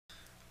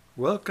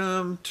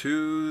Welcome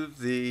to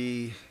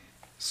the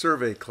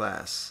survey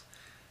class.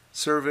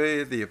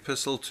 Survey the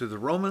Epistle to the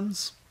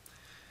Romans.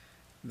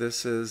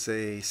 This is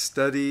a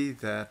study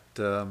that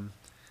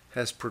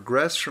has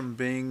progressed from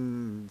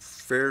being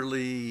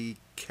fairly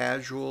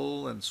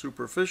casual and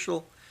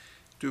superficial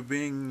to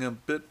being a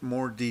bit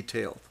more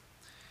detailed.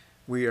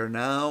 We are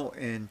now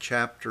in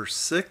chapter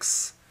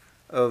 6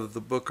 of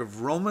the book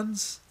of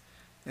Romans,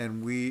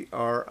 and we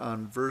are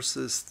on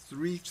verses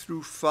 3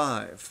 through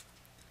 5.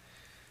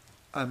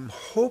 I'm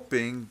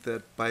hoping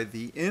that by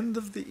the end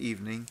of the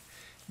evening,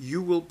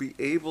 you will be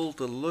able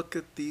to look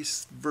at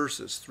these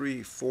verses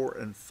 3, 4,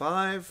 and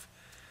 5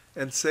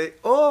 and say,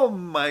 oh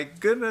my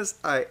goodness,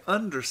 I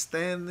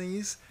understand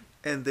these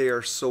and they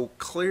are so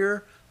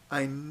clear.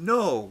 I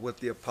know what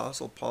the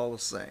Apostle Paul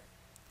is saying.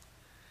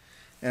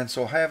 And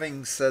so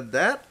having said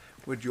that,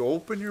 would you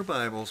open your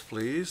Bibles,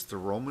 please, to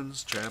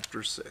Romans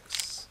chapter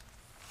 6.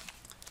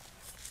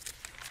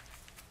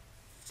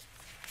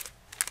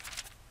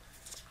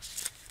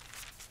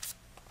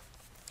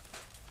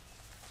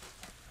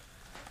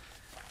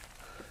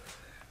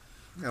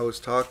 I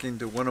was talking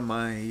to one of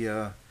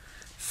my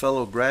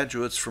fellow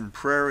graduates from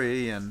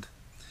Prairie, and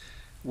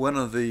one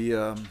of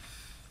the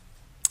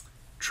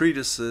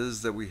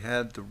treatises that we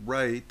had to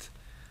write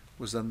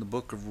was on the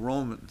book of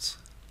Romans.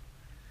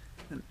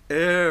 And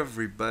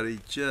everybody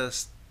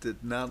just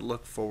did not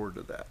look forward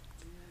to that.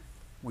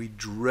 We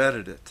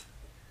dreaded it.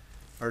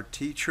 Our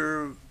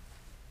teacher,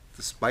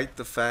 despite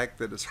the fact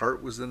that his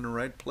heart was in the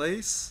right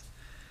place,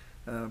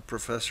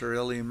 Professor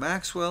Ellie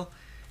Maxwell,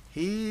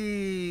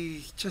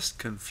 he just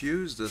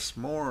confused us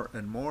more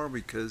and more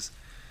because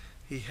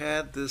he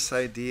had this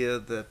idea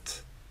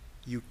that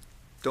you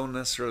don't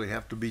necessarily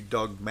have to be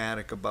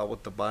dogmatic about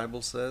what the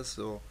Bible says,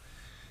 so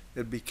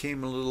it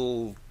became a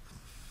little,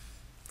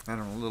 a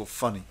little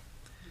funny.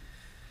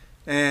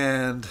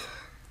 And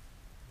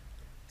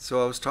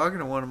so I was talking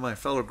to one of my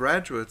fellow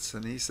graduates,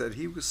 and he said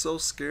he was so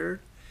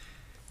scared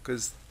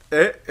because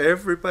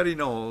everybody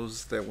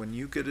knows that when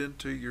you get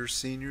into your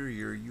senior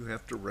year, you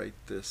have to write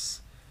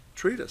this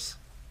treatise.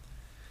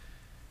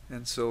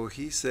 And so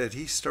he said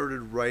he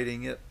started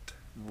writing it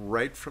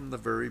right from the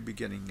very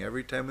beginning.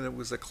 Every time there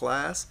was a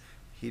class,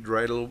 he'd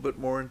write a little bit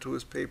more into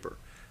his paper.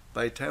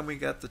 By the time we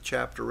got to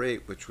chapter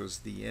 8, which was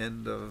the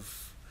end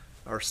of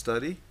our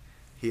study,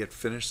 he had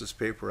finished his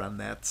paper on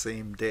that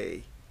same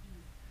day.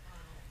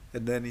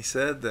 And then he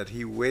said that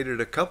he waited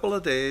a couple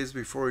of days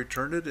before he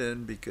turned it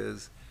in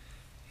because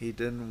he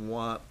didn't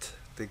want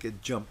to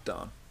get jumped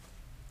on.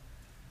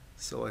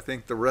 So I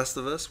think the rest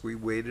of us, we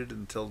waited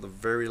until the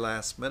very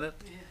last minute,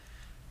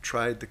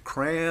 tried to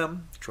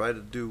cram, tried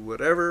to do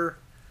whatever,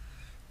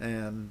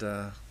 and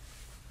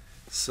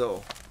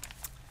so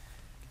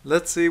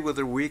let's see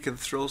whether we can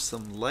throw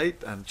some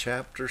light on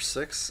chapter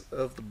 6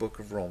 of the book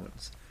of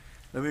Romans.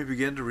 Let me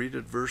begin to read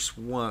at verse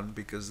 1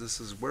 because this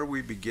is where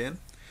we begin.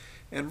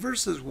 And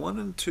verses 1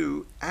 and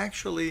 2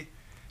 actually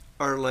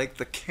are like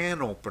the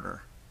can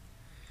opener.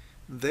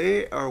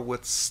 They are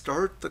what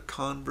start the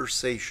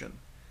conversation.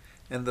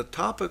 And the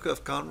topic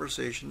of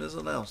conversation is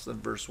announced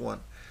in verse 1.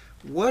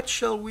 What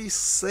shall we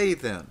say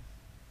then?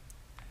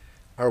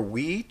 Are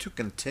we to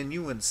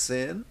continue in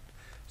sin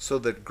so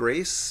that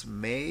grace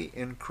may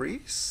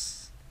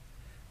increase?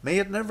 May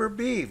it never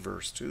be.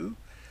 Verse 2.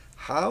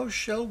 How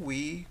shall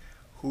we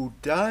who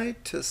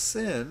died to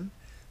sin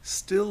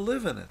still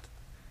live in it?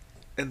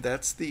 And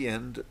that's the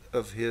end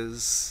of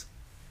his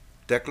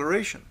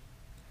declaration.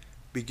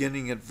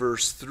 Beginning at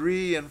verse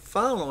 3 and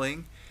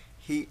following,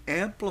 he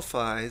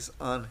amplifies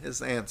on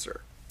his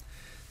answer.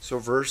 So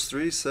verse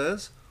 3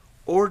 says,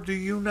 or do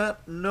you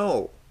not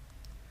know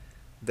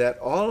that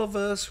all of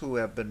us who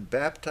have been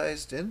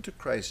baptized into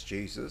Christ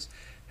Jesus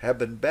have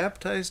been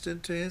baptized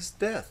into his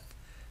death?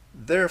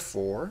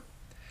 Therefore,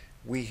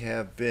 we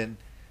have been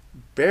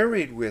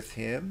buried with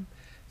him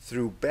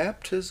through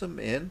baptism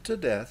into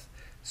death,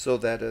 so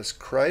that as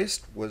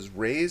Christ was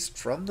raised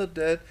from the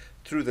dead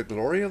through the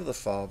glory of the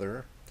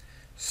Father,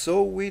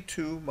 so we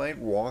too might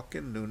walk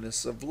in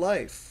newness of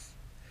life.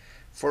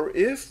 For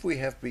if we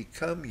have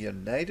become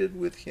united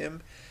with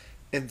him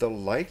in the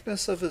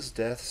likeness of his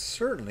death,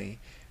 certainly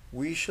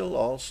we shall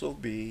also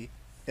be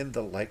in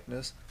the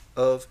likeness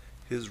of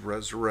his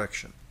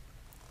resurrection.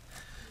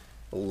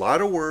 A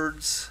lot of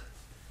words,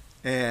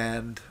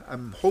 and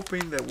I'm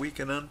hoping that we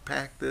can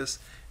unpack this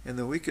and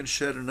that we can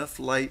shed enough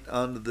light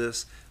onto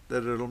this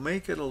that it'll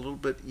make it a little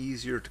bit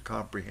easier to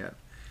comprehend.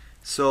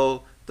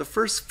 So the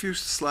first few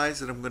slides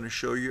that I'm going to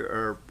show you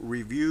are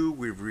review.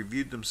 We've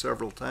reviewed them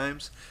several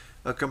times.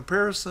 A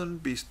comparison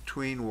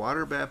between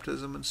water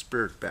baptism and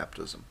spirit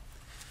baptism.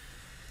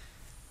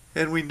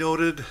 And we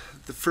noted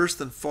the first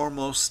and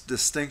foremost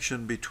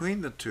distinction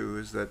between the two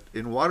is that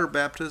in water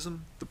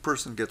baptism, the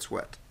person gets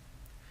wet.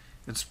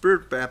 In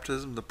spirit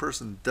baptism, the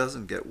person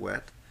doesn't get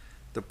wet.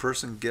 The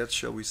person gets,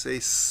 shall we say,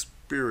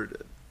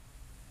 spirited.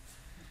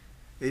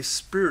 A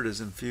spirit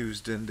is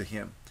infused into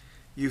him.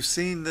 You've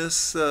seen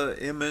this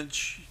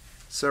image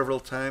several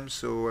times,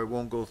 so I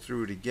won't go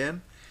through it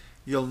again.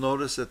 You'll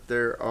notice that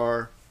there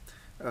are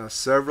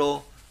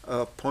several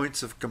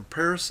points of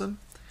comparison.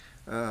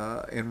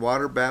 In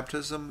water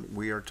baptism,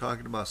 we are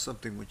talking about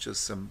something which is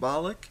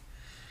symbolic.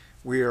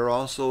 We are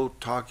also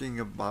talking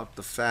about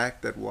the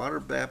fact that water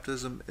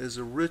baptism is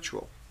a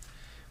ritual.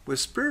 With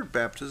spirit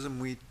baptism,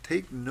 we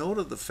take note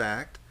of the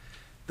fact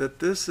that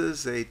this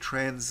is a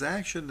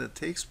transaction that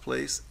takes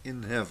place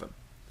in heaven.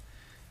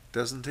 It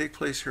doesn't take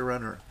place here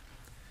on earth.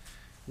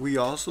 We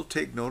also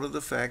take note of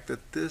the fact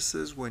that this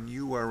is when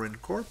you are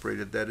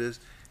incorporated, that is,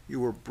 you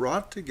were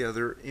brought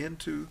together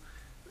into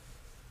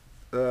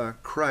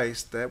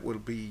Christ. That will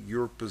be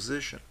your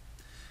position.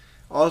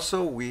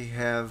 Also, we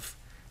have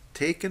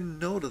taken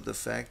note of the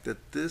fact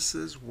that this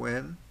is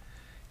when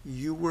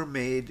you were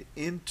made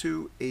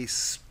into a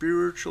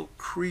spiritual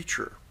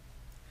creature.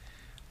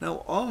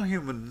 Now, all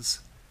humans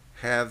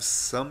have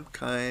some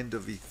kind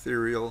of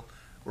ethereal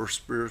or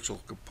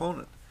spiritual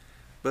component,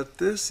 but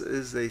this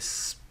is a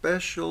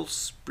special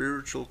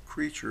spiritual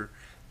creature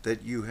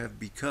that you have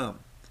become.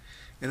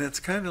 And it's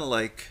kind of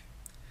like,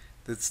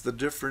 it's the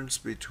difference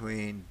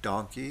between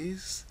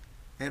donkeys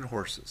and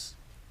horses.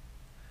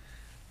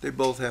 They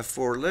both have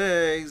 4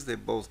 legs, they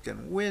both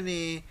can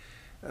whinny,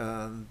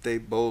 they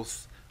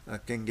both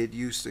can get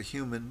used to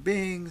human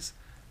beings,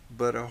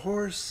 but a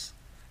horse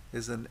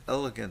is an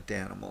elegant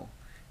animal.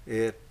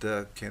 It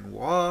can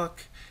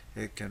walk,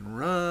 it can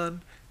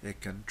run,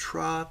 it can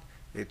trot,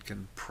 it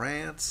can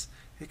prance,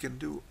 it can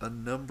do a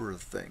number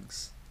of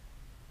things.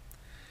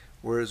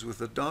 Whereas with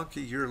a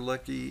donkey, you're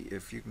lucky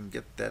if you can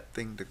get that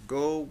thing to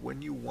go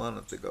when you want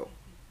it to go.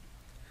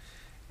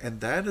 And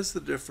that is the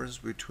difference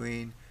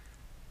between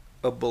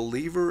a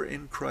believer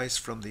in Christ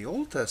from the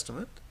Old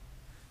Testament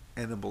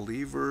and a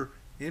believer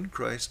in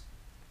Christ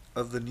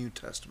of the New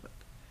Testament.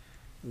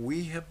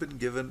 We have been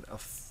given a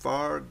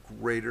far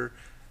greater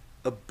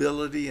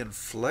ability and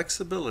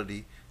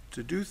flexibility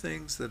to do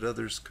things that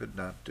others could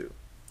not do.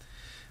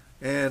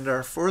 And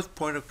our fourth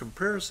point of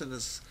comparison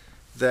is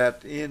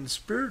that in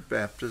spirit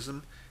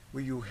baptism,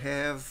 you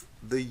have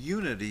the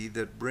unity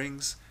that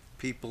brings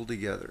people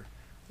together.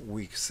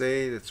 We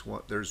say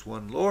there's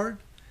one Lord,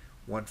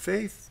 one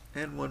faith,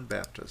 and one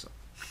baptism.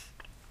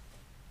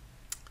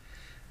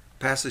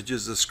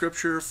 Passages of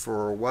Scripture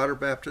for water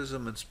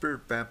baptism and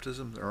spirit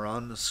baptism are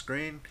on the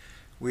screen.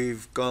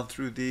 We've gone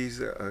through these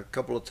a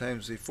couple of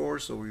times before,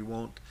 so we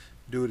won't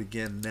do it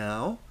again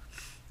now.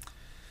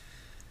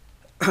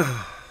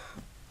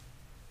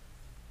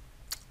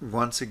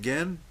 Once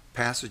again,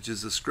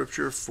 passages of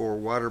Scripture for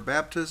water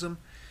baptism.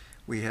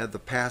 We had the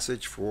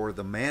passage for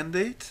the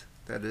mandate,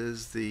 that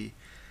is the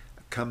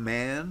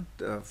command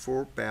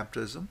for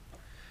baptism.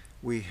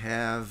 We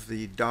have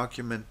the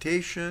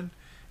documentation.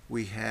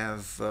 We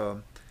have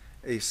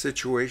a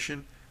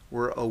situation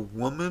where a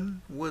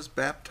woman was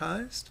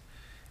baptized,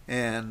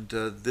 and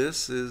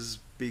this is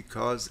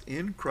because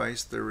in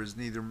Christ there is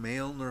neither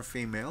male nor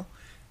female,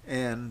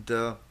 and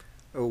a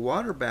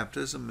water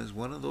baptism is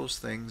one of those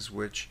things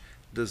which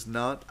does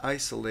not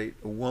isolate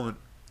a woman.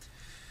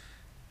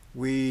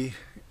 We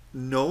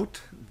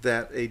note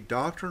that a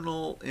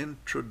doctrinal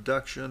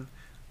introduction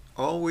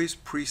always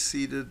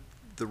preceded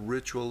the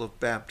ritual of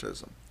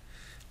baptism.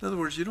 In other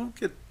words, you don't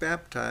get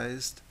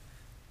baptized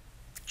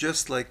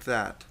just like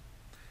that.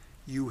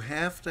 You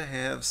have to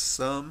have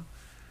some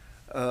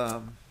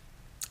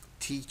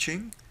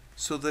teaching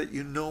so that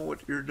you know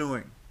what you're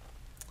doing.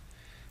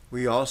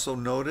 We also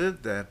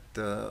noted that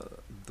the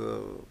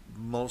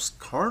most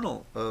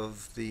carnal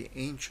of the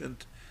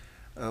ancient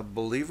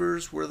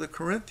believers were the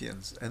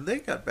Corinthians, and they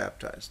got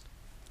baptized.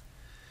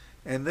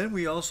 And then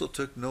we also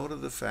took note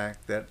of the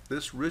fact that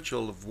this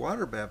ritual of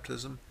water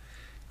baptism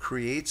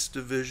creates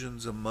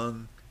divisions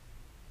among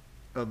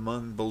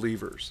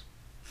believers.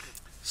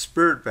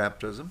 Spirit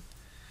baptism.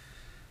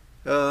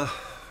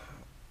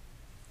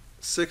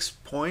 6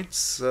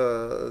 points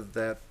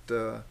that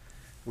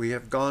we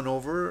have gone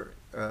over.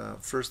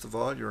 First of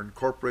all, you're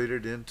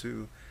incorporated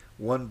into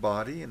one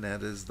body, and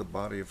that is the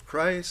body of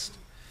Christ.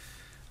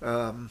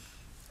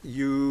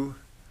 You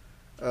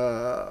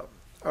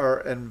are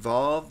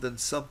involved in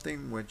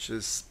something which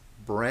is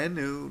brand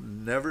new,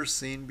 never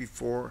seen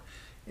before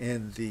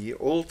in the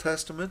Old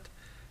Testament,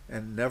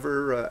 and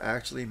never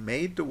actually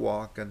made to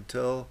walk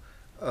until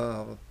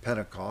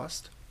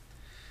Pentecost.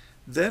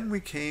 Then we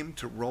came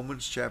to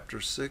Romans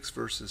chapter 6,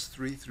 verses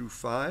 3 through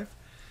 5,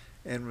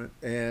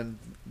 and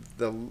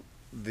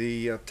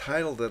the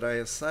title that I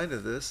assigned to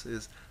this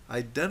is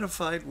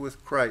Identified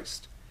with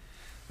Christ.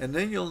 And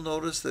then you'll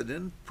notice that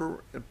in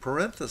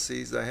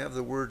parentheses I have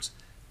the words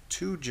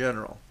too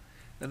general.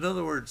 In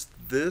other words,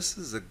 this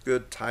is a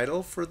good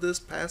title for this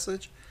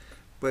passage,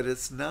 but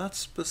it's not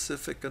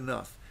specific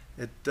enough.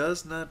 It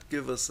does not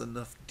give us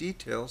enough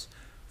details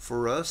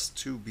for us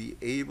to be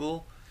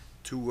able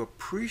to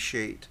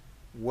appreciate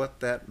what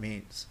that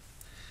means.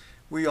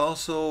 We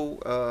also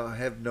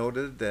have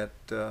noted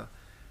that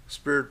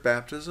spirit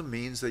baptism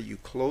means that you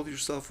clothe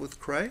yourself with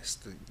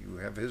Christ, that you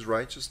have His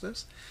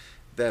righteousness,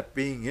 that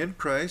being in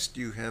Christ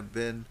you have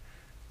been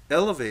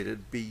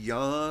elevated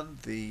beyond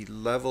the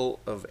level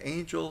of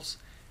angels,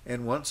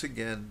 and once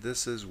again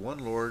this is one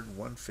Lord,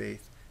 one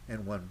faith,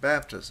 and one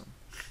baptism.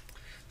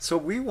 So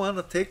we want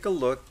to take a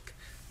look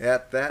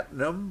at that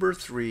number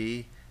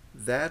 3,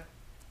 that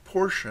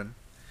portion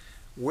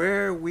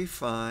where we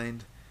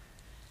find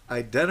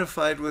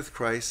identified with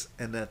Christ,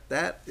 and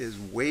that is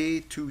way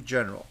too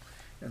general.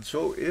 And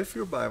so if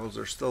your Bibles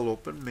are still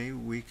open, maybe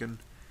we can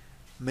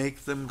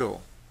make them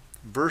go.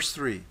 Verse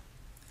 3,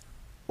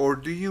 or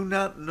do you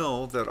not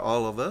know that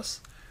all of us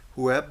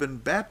who have been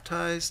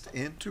baptized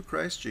into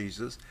Christ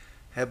Jesus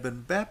have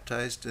been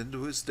baptized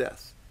into his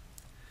death?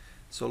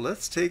 So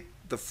let's take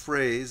the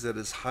phrase that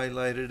is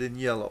highlighted in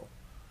yellow.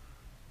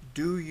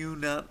 Do you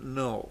not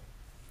know?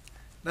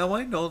 Now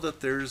I know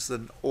that there's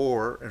an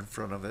or in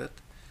front of it.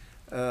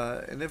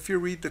 And if you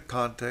read the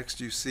context,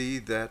 you see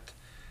that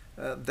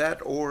that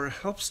or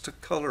helps to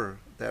color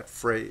that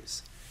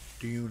phrase.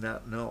 Do you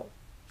not know?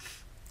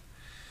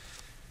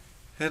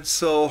 And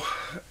so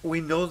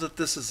we know that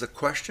this is a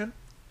question.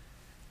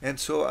 And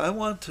so I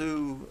want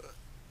to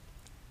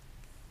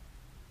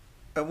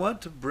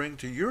bring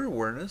to your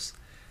awareness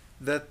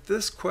that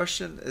this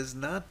question is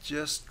not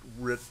just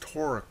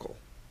rhetorical.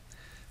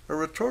 A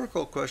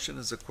rhetorical question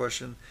is a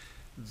question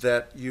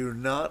that you're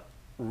not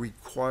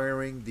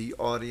requiring the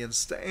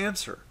audience to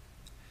answer.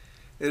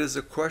 It is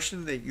a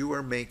question that you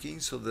are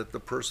making so that the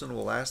person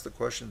will ask the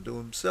question to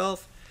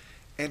himself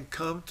and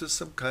come to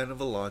some kind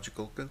of a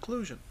logical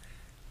conclusion.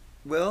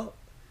 Well,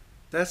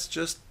 that's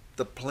just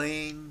the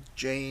plain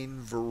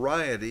Jane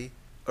variety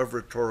of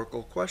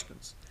rhetorical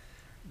questions.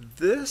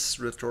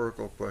 This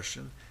rhetorical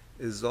question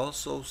is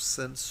also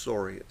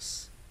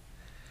censorious.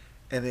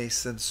 And a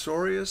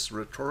censorious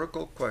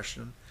rhetorical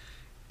question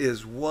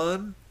is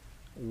one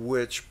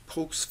which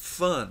pokes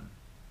fun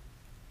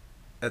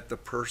at the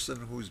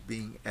person who's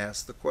being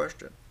asked the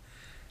question.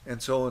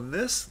 And so in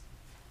this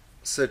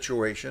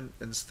situation,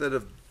 instead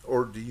of,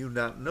 or do you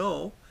not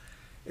know,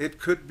 it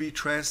could be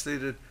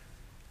translated,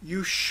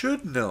 you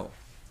should know,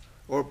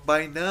 or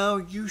by now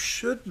you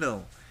should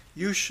know.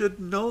 You should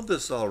know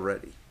this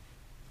already.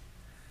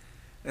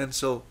 And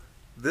so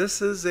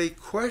this is a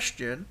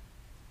question,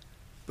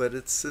 but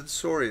it's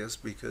censorious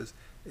because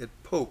it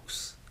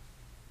pokes,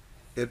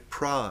 it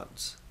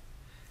prods,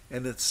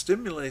 and it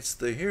stimulates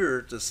the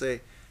hearer to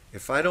say,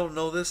 if I don't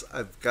know this,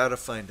 I've got to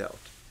find out.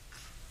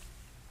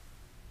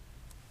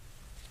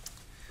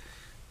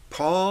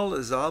 Paul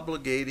is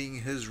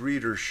obligating his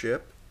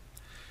readership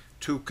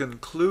to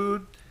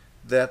conclude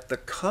that the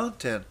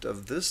content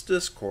of this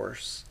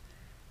discourse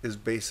is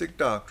basic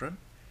doctrine,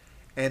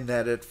 and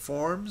that it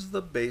forms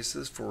the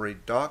basis for a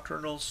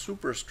doctrinal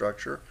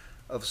superstructure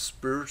of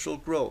spiritual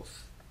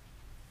growth.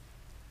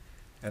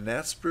 And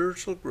that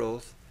spiritual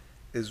growth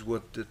is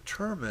what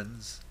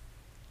determines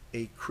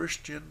a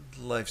Christian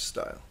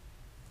lifestyle.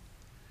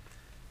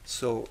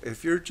 So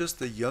if you're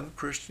just a young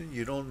Christian,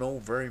 you don't know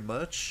very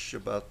much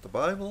about the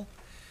Bible,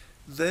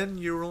 then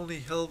you're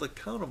only held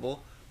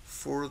accountable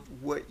for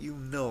what you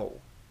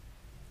know.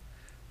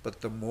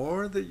 But the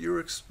more that you're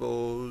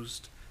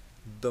exposed,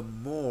 the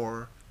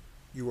more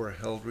you are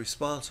held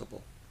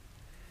responsible.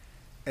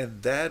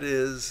 And that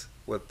is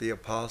what the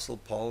Apostle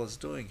Paul is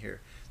doing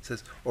here. It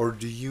says, or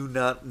do you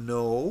not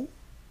know?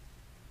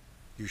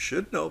 You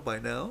should know by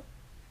now.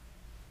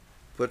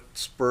 Put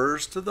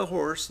spurs to the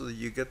horse so that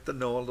you get to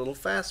know a little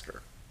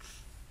faster.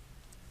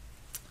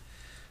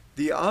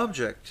 The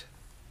object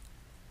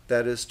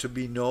that is to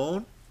be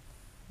known,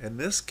 in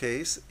this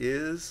case,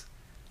 is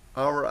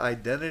our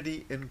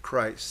identity in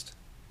Christ.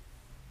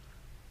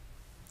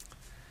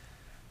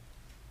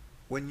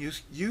 When you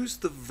use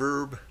the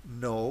verb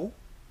know,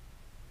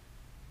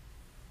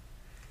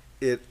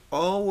 it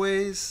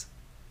always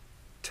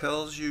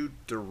tells you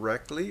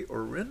directly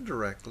or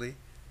indirectly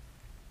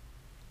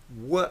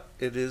what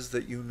it is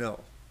that you know.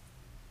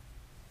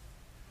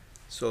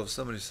 So if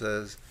somebody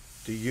says,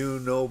 do you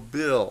know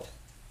Bill?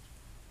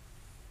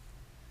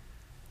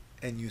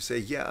 And you say,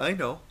 yeah, I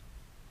know.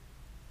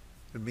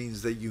 It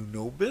means that you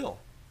know Bill,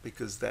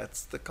 because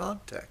that's the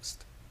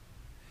context.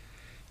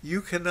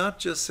 You cannot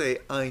just say,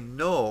 I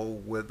know,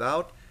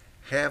 without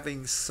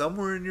having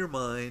somewhere in your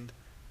mind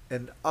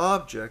an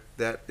object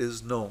that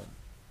is known.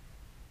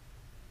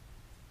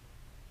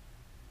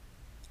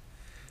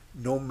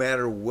 No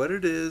matter what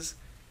it is,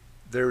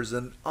 there's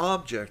an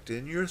object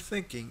in your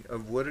thinking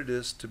of what it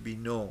is to be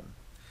known.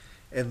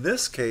 In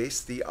this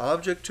case, the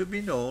object to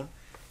be known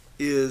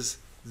is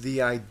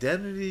the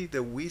identity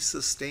that we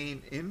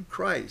sustain in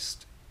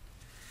Christ.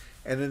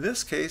 And in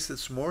this case,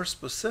 it's more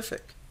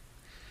specific.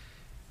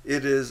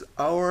 It is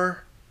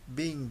our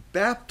being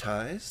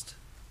baptized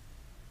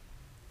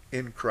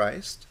in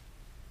Christ,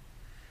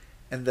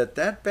 and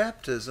that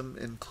baptism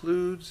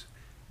includes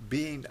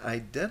being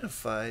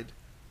identified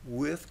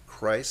with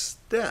Christ's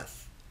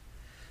death.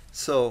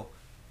 So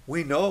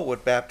we know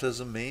what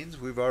baptism means.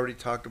 We've already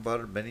talked about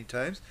it many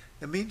times.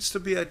 It means to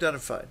be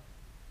identified.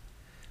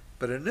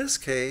 But in this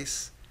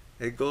case,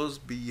 it goes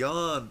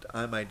beyond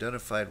I'm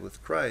identified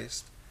with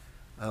Christ.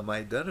 I'm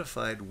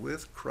identified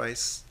with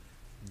Christ's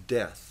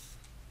death.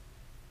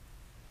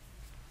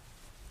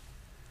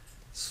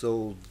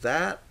 So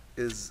that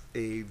is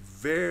a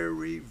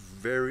very,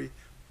 very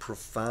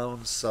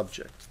profound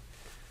subject.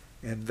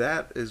 And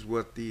that is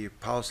what the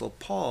Apostle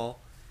Paul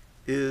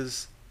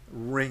is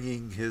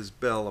ringing his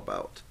bell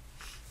about.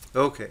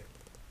 Okay.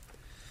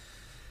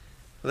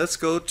 Let's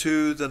go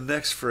to the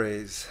next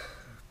phrase.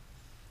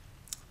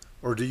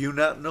 Or do you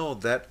not know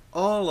that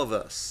all of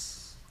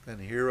us,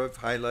 and here I've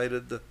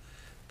highlighted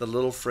the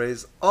little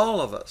phrase, all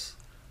of us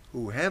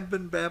who have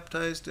been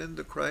baptized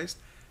into Christ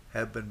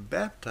have been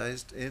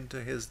baptized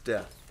into his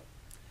death.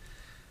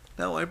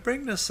 Now I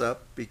bring this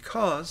up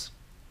because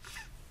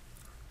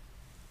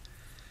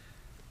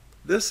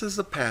this is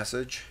a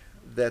passage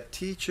that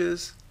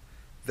teaches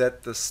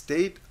that the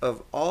state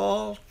of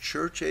all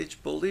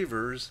church-age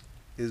believers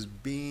is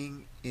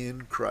being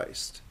in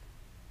Christ.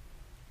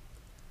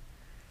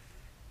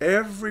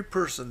 Every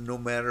person, no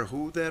matter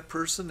who that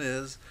person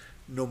is,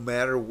 no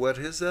matter what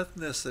his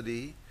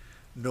ethnicity,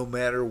 no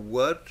matter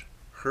what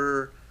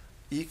her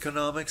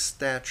economic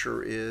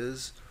stature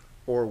is,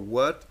 or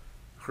what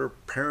her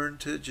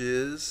parentage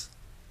is,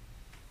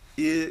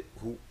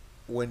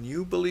 when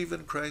you believe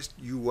in Christ,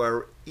 you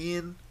are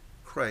in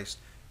Christ.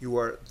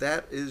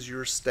 That is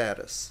your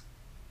status.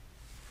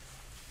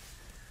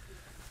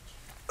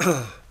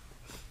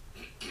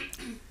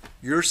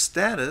 Your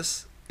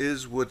status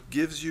is what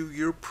gives you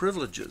your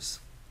privileges.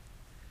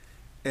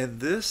 And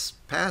this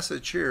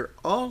passage here,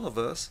 all of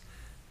us,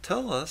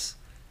 tell us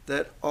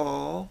that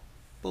all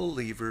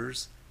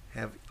believers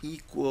have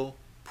equal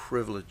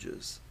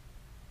privileges.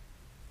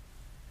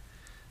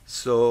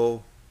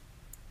 So,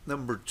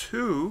 number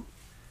 2,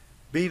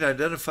 being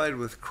identified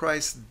with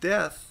Christ's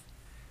death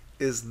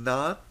is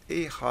not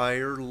a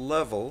higher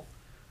level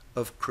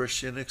of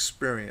Christian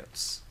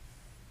experience.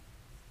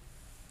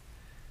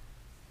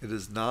 It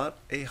is not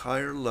a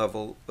higher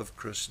level of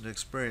Christian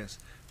experience.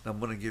 Now, I'm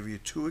going to give you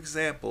 2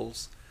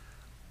 examples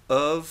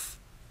of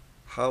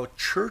how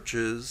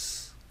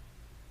churches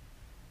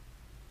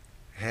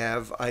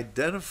have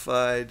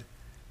identified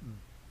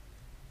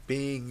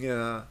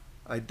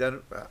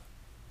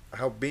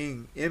how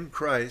being in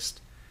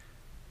Christ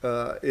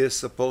is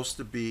supposed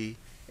to be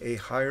a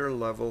higher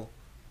level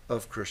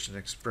of Christian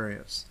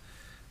experience.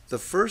 The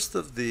first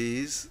of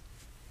these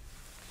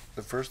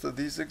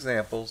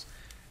examples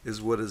is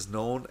what is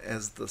known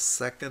as the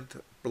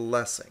second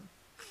blessing.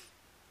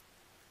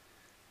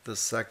 The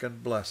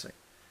second blessing.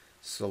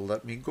 So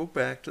let me go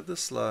back to the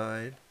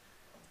slide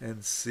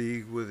and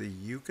see whether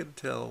you can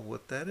tell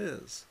what that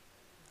is.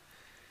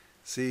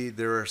 See,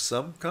 there are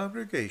some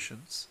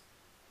congregations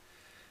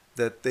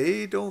that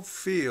they don't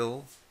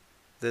feel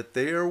that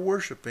they are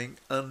worshiping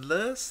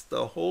unless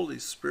the Holy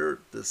Spirit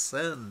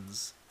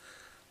descends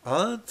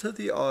onto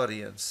the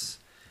audience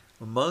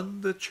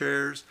among the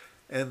chairs,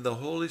 and the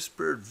Holy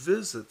Spirit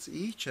visits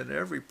each and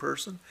every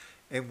person.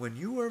 And when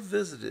you are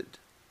visited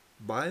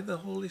by the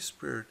Holy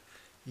Spirit,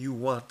 you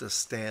want to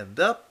stand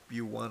up,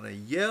 you want to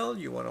yell,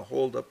 you want to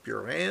hold up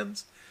your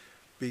hands,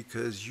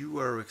 because you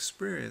are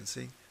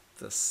experiencing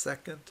the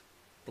second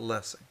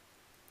blessing.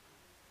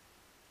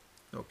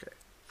 Okay.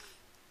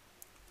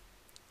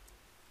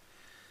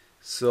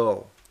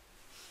 So,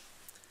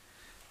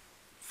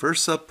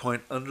 first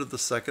subpoint under the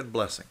second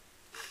blessing.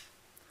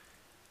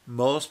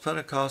 Most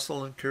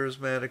Pentecostal and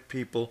charismatic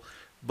people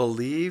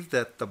believe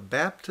that the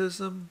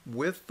baptism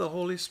with the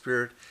Holy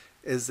Spirit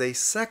is a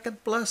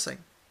second blessing.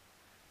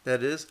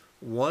 That is,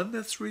 one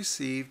that's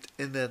received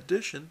in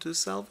addition to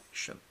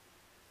salvation.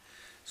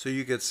 So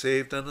you get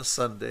saved on a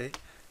Sunday,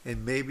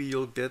 and maybe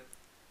you'll get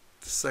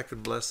the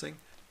second blessing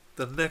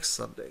the next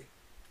Sunday,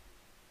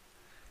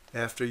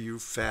 after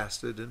you've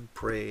fasted and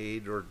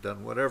prayed or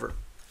done whatever.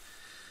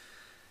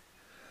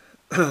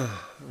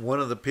 One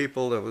of the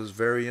people that was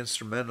very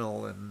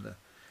instrumental in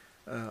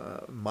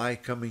my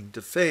coming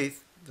to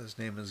faith, his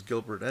name is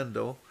Gilbert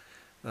Endo,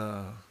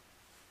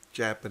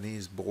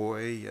 Japanese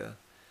boy,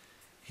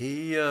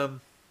 he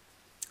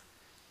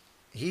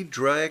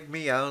dragged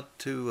me out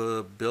to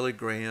a Billy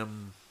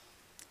Graham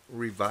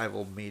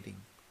revival meeting.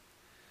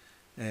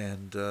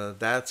 And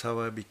that's how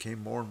I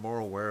became more and more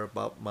aware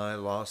about my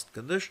lost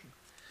condition.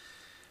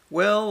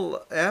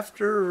 Well,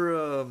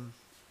 after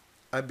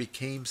I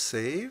became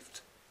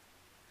saved,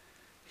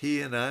 he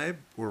and I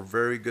were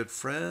very good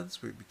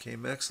friends. We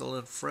became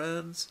excellent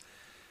friends.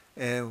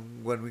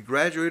 And when we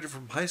graduated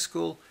from high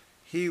school,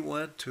 he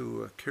went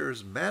to a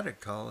charismatic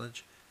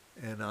college,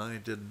 and I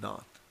did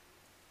not.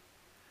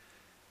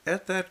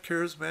 At that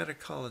charismatic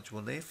college,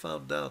 when they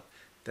found out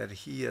that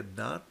he had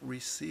not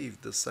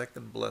received the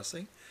second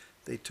blessing,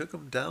 they took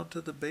him down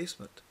to the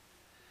basement,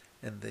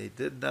 and they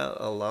did not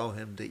allow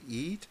him to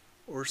eat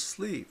or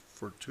sleep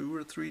for 2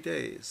 or 3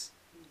 days,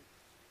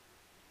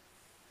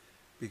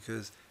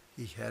 because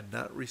he had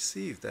not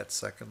received that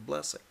second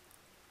blessing.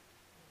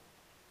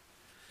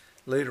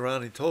 Later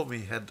on, he told me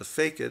he had to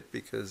fake it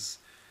because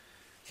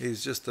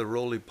he's just a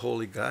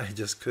roly-poly guy. He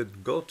just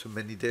couldn't go too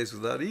many days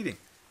without eating.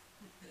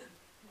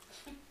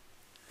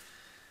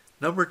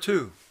 Number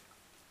 2,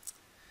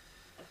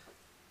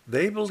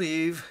 they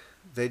believe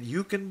that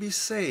you can be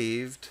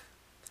saved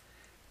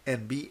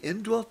and be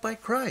indwelt by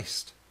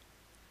Christ.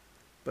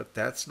 But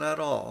that's not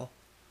all.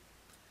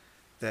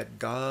 That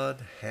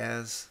God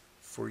has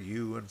for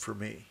you and for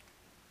me.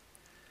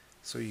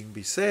 So you can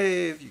be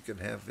saved, you can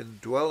have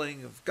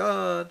indwelling of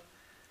God,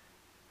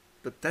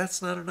 but that's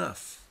not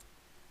enough.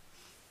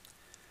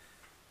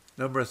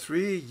 Number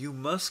 3, you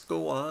must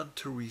go on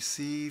to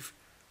receive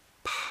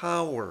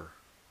power.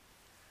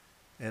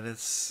 And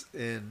it's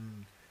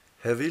in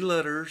heavy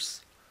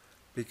letters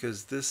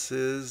because this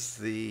is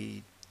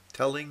the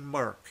telling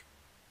mark.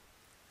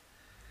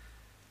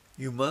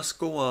 You must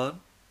go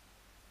on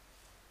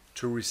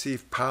to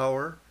receive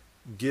power,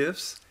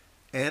 gifts,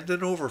 and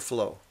an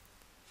overflow.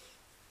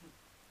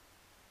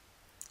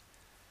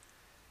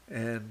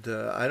 And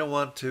I don't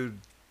want to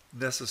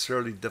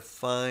necessarily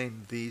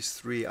define these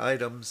 3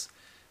 items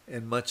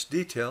in much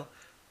detail,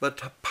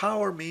 but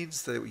power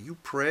means that you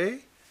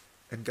pray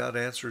and God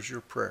answers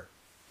your prayer.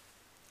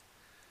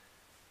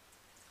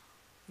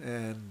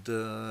 And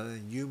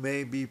you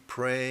may be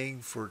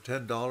praying for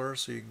 $10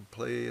 so you can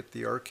play at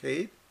the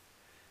arcade,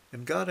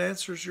 and God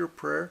answers your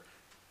prayer,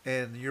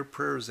 and your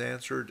prayer is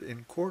answered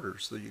in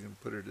quarters so you can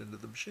put it into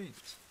the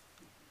machines.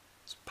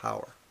 It's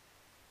power.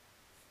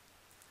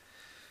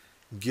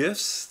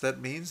 Gifts, that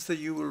means that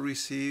you will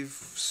receive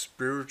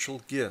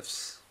spiritual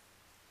gifts.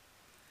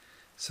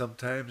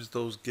 Sometimes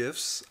those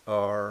gifts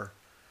are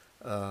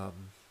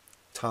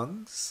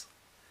tongues.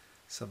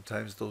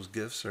 Sometimes those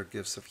gifts are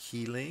gifts of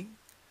healing,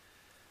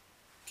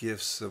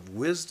 gifts of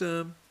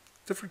wisdom,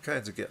 different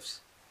kinds of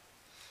gifts.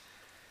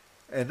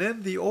 And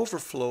then the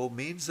overflow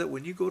means that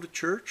when you go to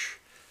church,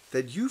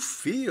 that you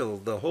feel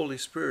the Holy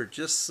Spirit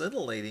just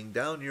scintillating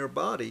down your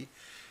body,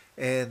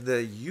 and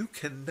you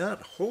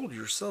cannot hold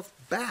yourself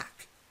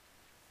back.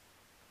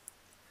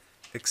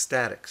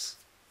 Ecstatics.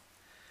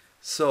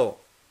 So,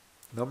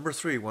 number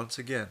 3, once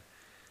again,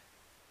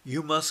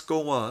 you must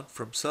go on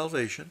from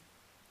salvation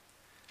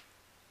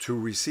to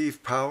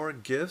receive power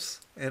and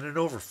gifts and an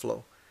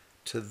overflow.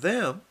 To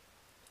them,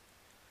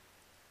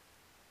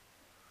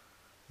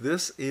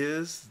 this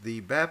is the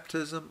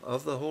baptism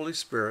of the Holy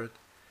Spirit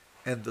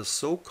and the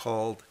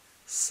so-called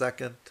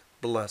second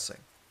blessing.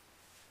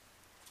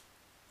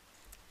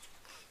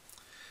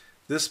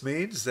 This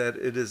means that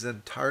it is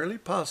entirely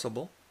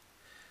possible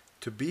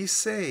to be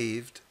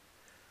saved,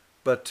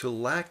 but to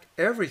lack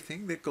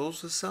everything that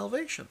goes with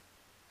salvation.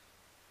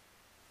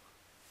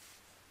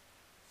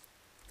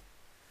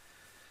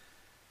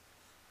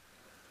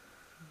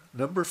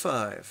 Number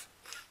 5,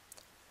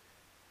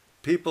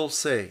 people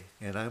say,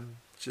 and I'm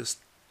just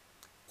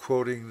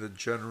quoting the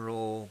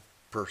general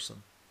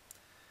person,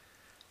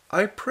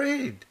 I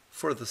prayed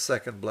for the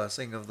second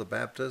blessing of the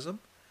baptism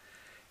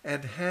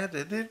and had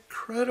an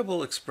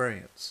incredible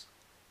experience.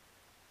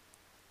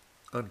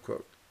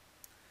 Unquote.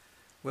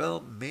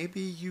 Well,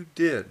 maybe you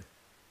did,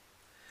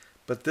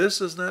 but this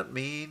does not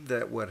mean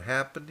that what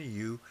happened to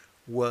you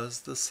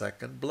was the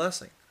second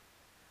blessing.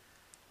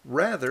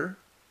 Rather,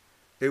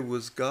 it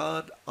was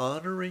God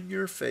honoring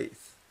your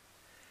faith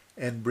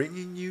and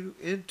bringing you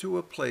into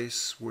a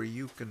place where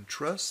you can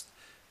trust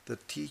the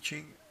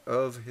teaching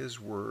of His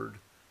Word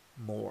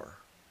more.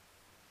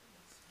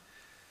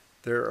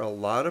 There are a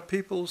lot of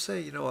people who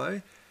say,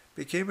 I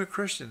became a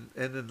Christian,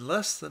 and in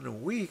less than a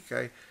week,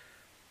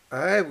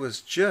 I was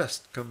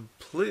just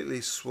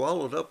completely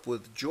swallowed up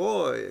with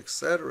joy,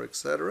 etc.,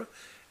 etc.,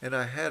 and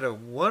I had a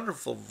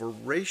wonderful,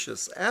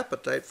 voracious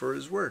appetite for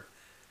His Word.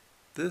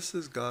 This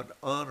is God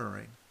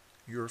honoring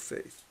your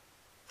faith.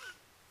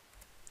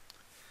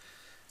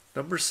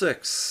 Number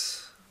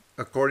 6,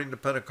 according to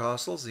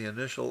Pentecostals, the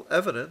initial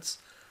evidence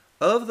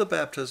of the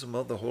baptism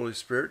of the Holy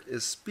Spirit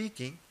is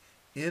speaking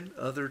in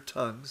other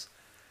tongues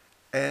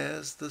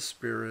as the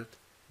Spirit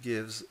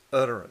gives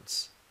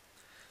utterance.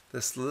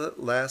 This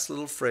last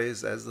little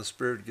phrase, as the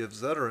Spirit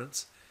gives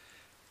utterance,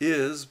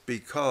 is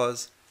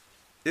because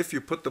if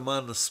you put them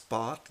on the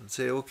spot and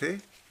say, okay,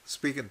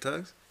 speak in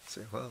tongues,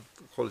 say, well,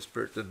 the Holy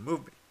Spirit didn't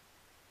move me.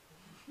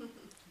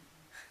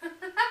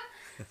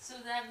 So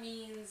that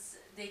means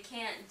they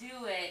can't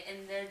do it,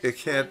 and they're just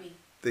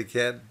they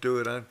can't do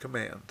it on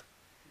command,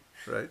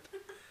 right?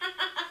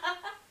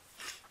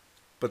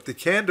 But they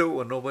can do it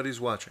when nobody's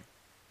watching.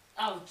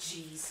 Oh,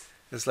 jeez.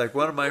 It's like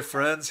one of my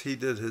friends, he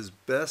did his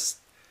best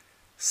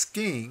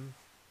skiing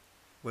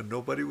when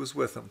nobody was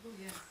with him. Oh,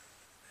 yeah.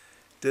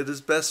 Did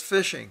his best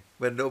fishing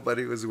when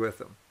nobody was with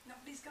him.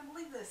 Nobody's going to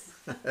believe this.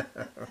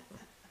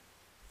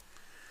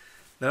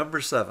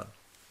 Number 7.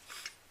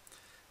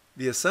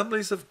 The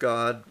Assemblies of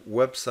God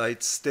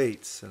website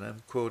states, and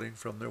I'm quoting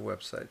from their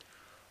website,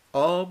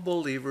 all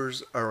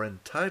believers are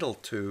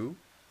entitled to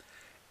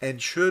and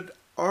should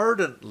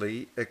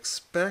ardently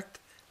expect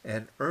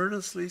and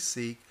earnestly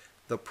seek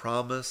the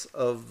promise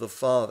of the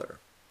Father,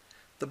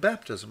 the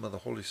baptism of the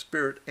Holy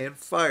Spirit and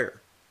fire.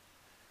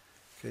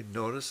 Okay,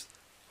 notice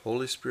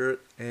Holy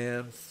Spirit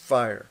and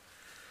fire,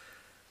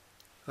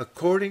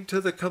 according to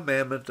the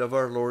commandment of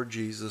our Lord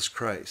Jesus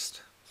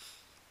Christ.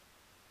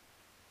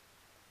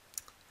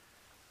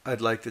 I'd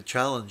like to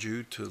challenge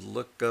you to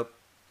look up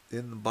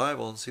in the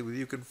Bible and see whether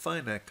you can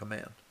find that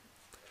command.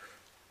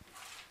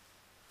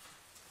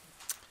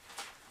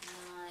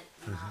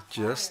 Not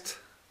Just fire.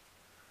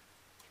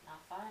 Not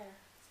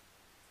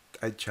fire.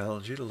 I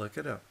challenge you to look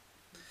it up.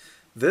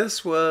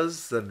 This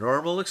was the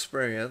normal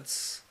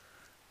experience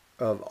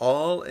of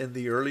all in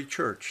the early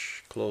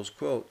church, close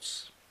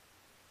quotes.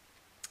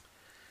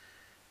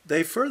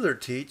 They further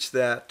teach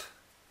that,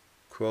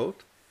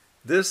 quote,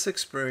 this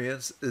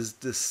experience is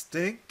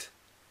distinct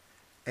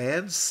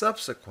and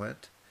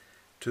subsequent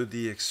to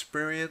the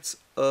experience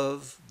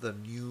of the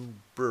new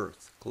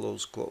birth,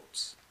 close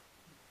quotes.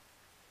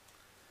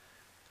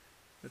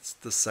 It's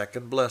the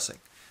second blessing.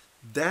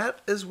 That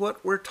is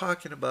what we're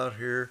talking about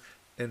here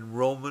in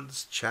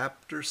Romans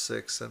chapter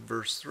 6 and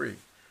verse 3.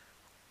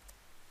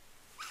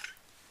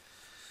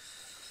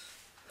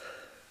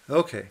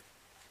 Okay,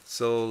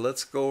 so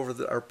let's go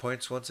over our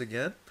points once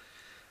again.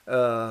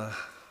 Number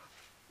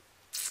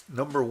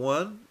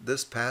one,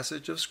 this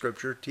passage of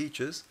Scripture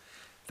teaches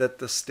that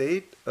the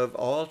state of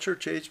all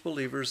church age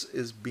believers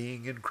is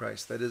being in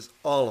Christ. That is,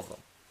 all of them.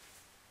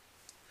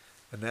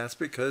 And that's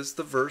because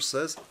the verse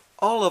says,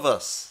 all of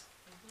us.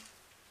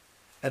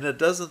 And it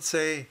doesn't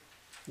say,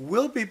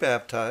 will be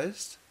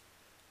baptized,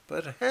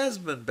 but has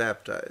been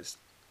baptized.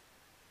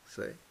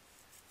 See?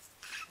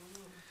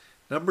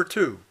 Number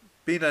two,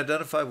 being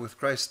identified with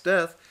Christ's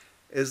death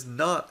is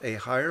not a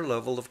higher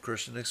level of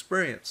Christian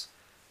experience.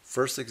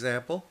 First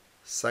example,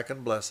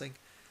 second blessing.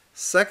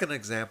 Second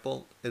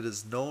example, it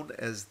is known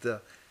as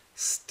the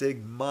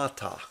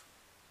stigmata.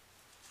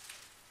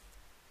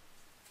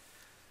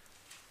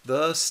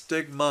 The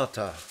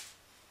stigmata.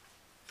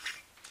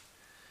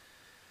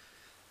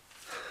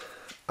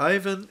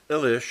 Ivan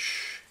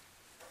Illich,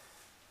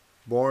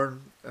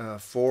 born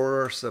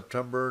 4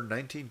 September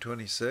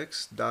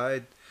 1926,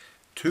 died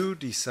 2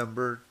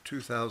 December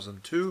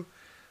 2002,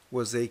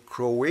 was a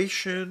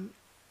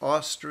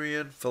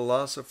Croatian-Austrian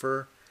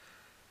philosopher,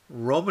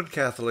 Roman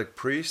Catholic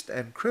priest,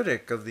 and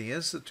critic of the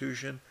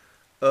institution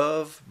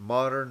of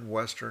modern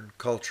Western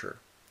culture.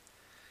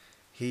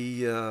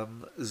 He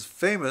is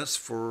famous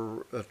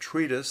for a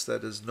treatise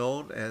that is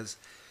known as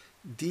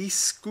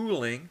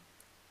Deschooling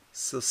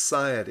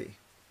Society.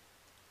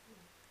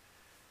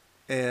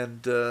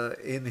 And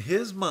in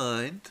his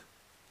mind,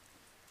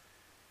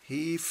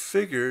 he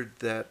figured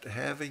that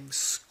having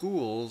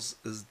schools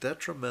is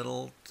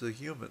detrimental to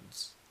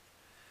humans,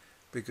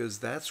 because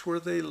that's where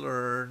they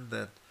learn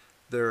that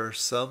there are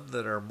some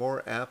that are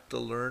more apt to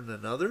learn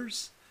than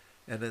others,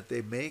 and that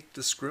they make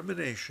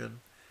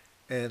discrimination,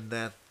 and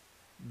that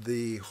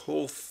the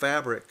whole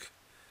fabric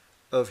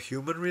of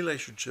human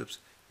relationships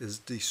is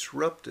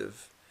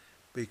disruptive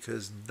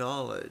because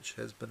knowledge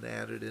has been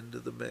added into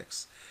the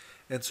mix.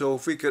 And so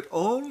if we could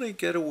only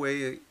get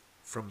away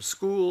from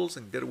schools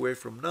and get away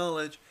from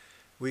knowledge,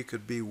 we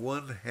could be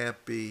one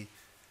happy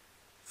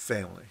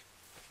family.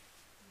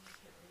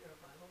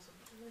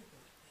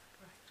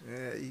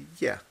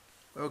 Yeah,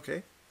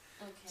 okay.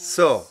 Okay,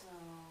 So,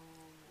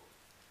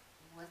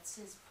 what's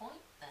his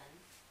point then?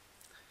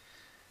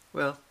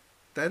 well,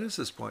 that is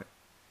his point.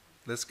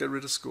 Let's get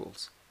rid of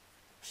schools.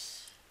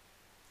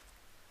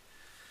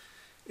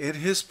 In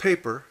his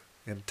paper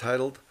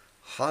entitled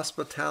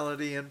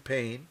Hospitality and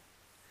Pain,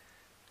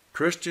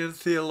 Christian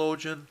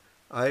theologian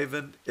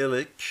Ivan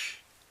Illich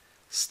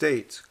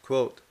states,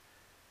 quote,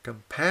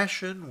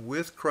 compassion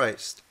with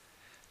Christ.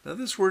 Now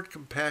this word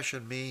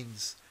compassion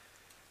means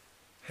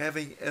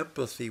having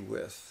empathy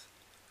with,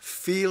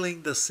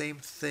 feeling the same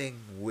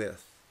thing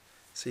with.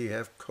 So you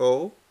have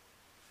co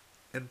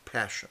and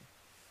passion,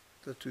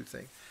 the two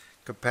things.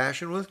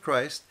 Compassion with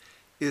Christ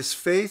is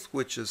faith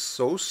which is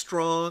so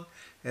strong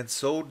and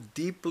so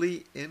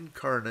deeply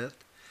incarnate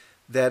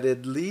that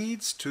it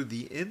leads to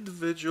the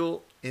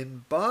individual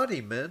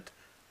embodiment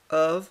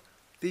of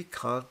the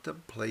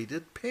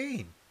contemplated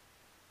pain.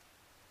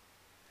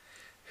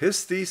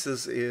 His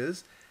thesis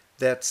is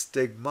that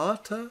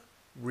stigmata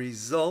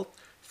result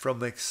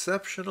from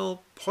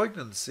exceptional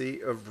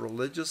poignancy of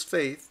religious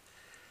faith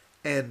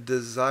and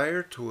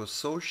desire to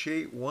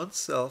associate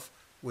oneself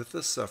with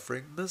the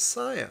suffering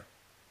Messiah.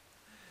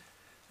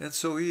 And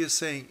so he is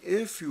saying,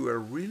 if you are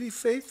really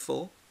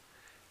faithful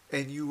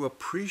and you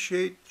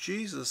appreciate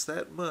Jesus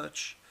that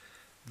much,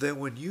 then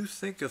when you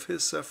think of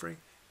his suffering,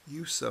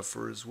 you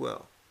suffer as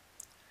well.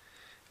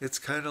 It's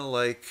kind of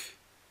like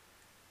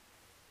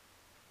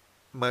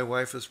my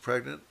wife is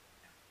pregnant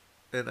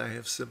and I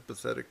have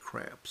sympathetic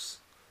cramps,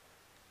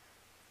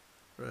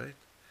 right?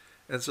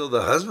 And so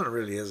the husband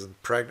really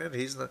isn't pregnant.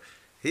 He's not.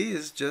 He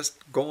is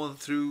just going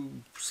through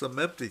some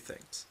empty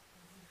things.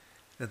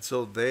 And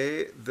so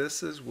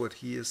this is what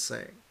he is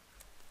saying.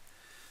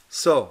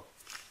 So,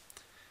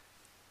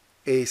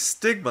 a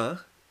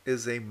stigma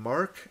is a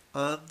mark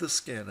on the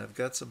skin. I've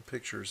got some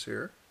pictures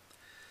here.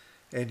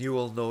 And you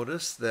will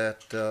notice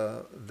that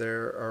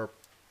there are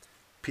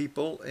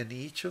people in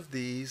each of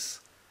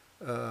these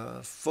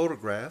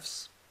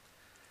photographs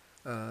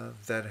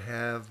that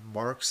have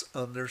marks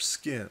on their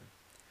skin.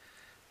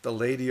 The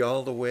lady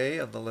all the way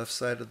on the left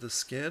side of the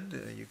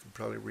skin, you can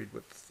probably read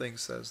what the thing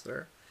says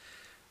there.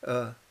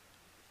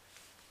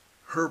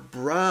 Her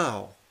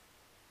brow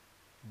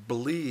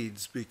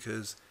bleeds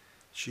because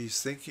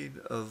she's thinking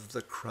of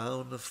the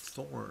crown of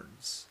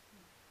thorns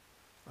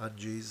on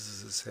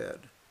Jesus'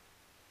 head.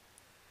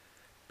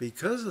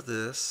 Because of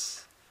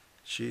this,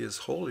 she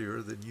is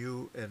holier than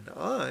you and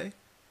I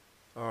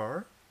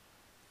are,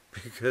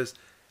 because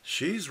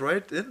she's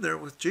right in there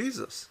with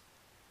Jesus.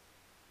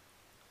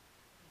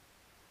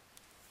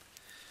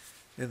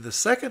 In the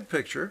second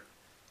picture,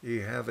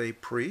 you have a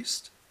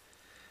priest,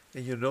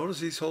 and you notice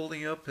he's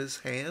holding up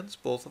his hands,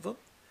 both of them.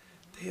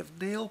 They have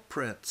nail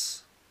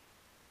prints.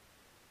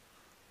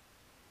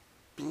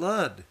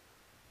 Blood.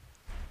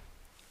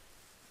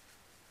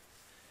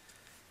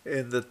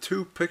 In the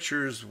two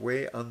pictures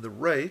way on the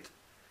right,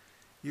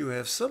 you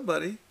have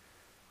somebody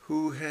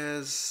who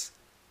has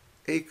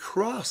a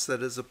cross that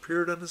has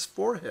appeared on his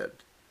forehead,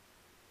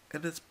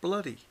 and it's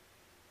bloody.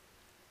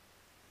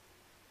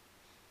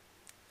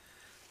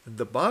 In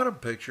the bottom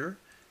picture,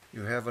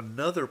 you have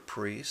another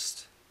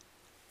priest,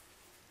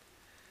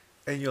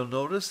 and you'll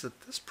notice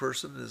that this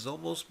person is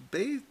almost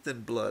bathed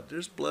in blood.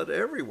 There's blood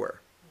everywhere.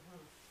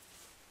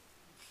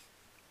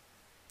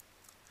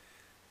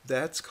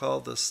 That's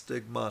called the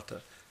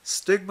stigmata.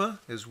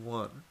 Stigma is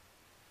one.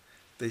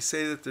 They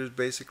say that there's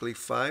basically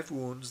 5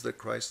 wounds that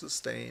Christ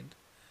sustained,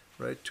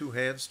 right? 2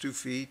 hands, 2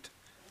 feet,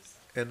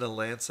 and a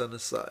lance on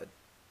his side.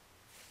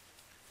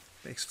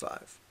 Makes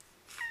 5.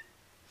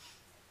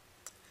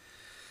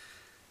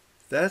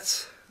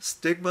 That's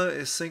stigma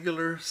is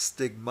singular,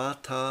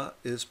 stigmata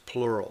is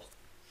plural.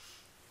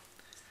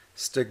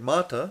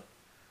 Stigmata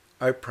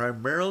are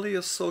primarily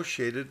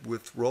associated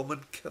with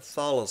Roman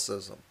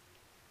Catholicism.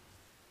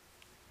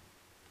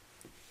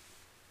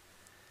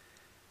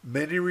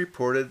 Many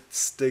reported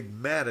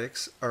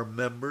stigmatics are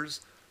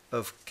members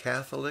of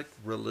Catholic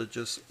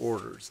religious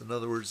orders. In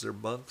other words, they're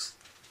monks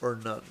or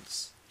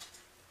nuns.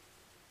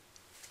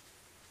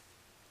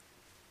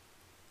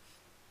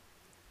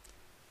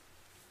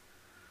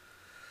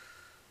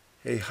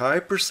 A high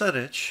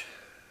percentage,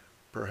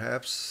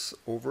 perhaps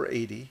over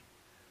 80,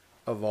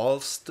 of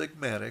all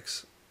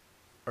stigmatics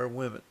are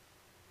women.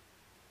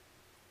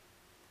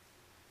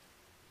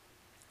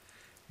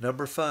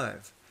 Number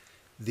 5.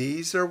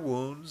 These are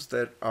wounds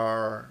that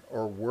are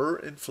or were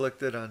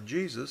inflicted on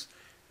Jesus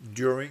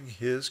during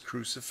his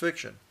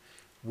crucifixion.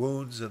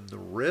 Wounds in the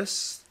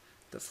wrists,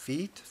 the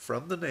feet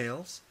from the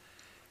nails,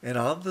 and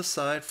on the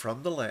side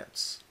from the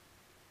lance.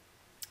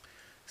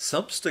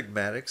 Some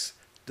stigmatics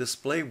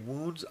display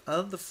wounds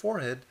on the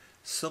forehead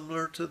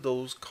similar to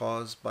those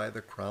caused by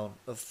the crown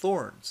of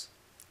thorns.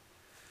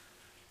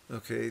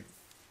 Okay,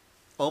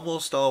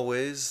 almost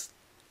always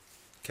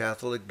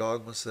Catholic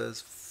dogma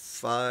says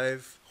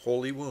 5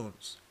 holy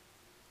wounds.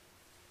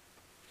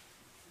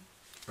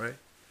 Right?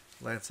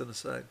 Lance on the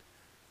side.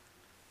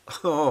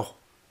 Oh,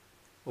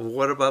 well,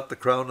 what about the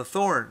crown of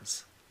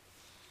thorns?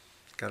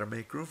 Got to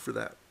make room for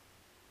that.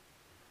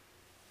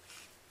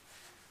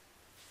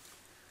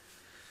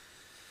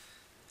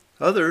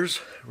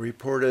 Others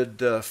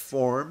reported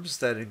forms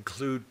that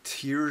include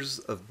tears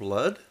of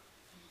blood,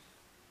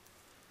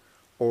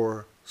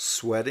 or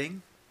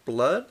sweating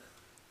blood,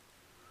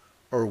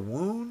 or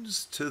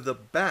wounds to the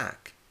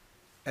back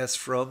as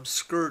from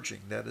scourging,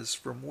 that is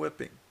from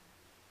whipping.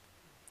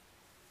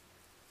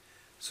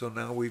 So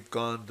now we've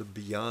gone to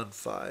beyond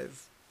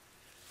 5.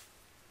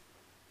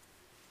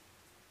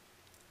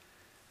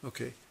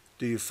 Okay,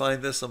 do you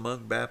find this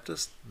among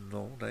Baptists?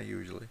 No, not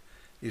usually.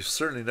 You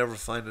certainly never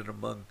find it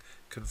among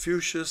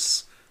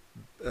Confucius,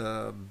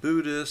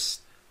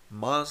 Buddhists,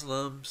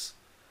 Muslims,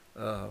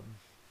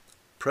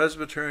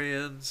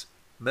 Presbyterians,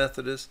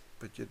 Methodists,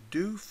 but you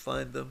do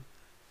find them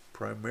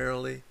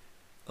primarily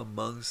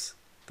amongst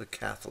the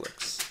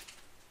Catholics.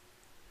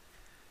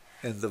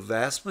 And the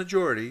vast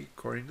majority,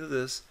 according to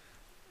this,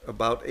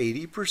 about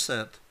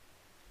 80%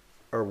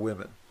 are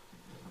women.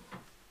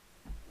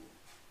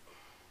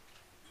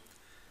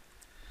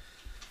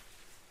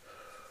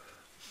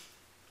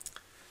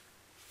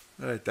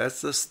 All right,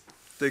 that's the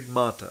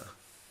stigmata.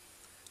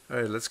 All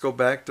right, let's go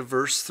back to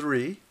verse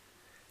 3.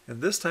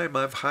 And this time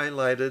I've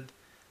highlighted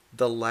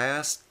the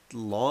last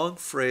long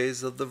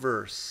phrase of the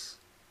verse.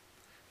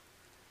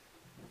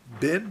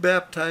 Been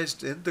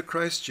baptized into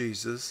Christ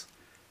Jesus,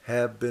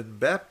 have been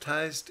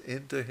baptized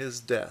into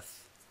his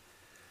death.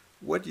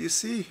 What you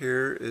see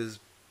here is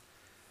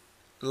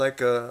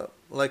like a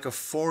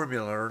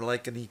formula or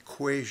like an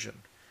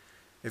equation.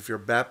 If you're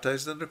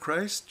baptized into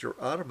Christ, you're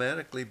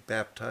automatically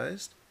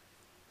baptized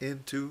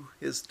into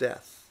his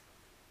death.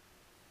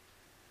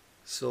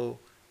 So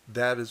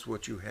that is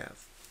what you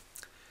have.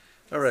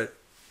 All right,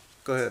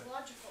 go ahead. It's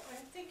logical.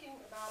 I'm thinking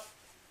about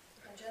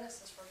in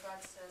Genesis where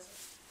God says,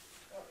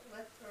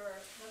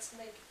 let's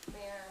make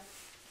man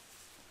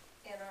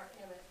in our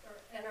image, or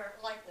in our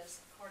likeness,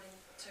 according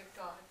to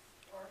God,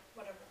 or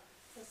whatever.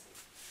 Let's see.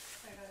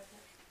 I got it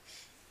here.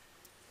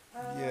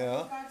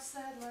 Yeah. God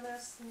said, let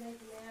us make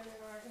man in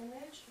our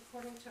image,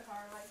 according to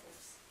our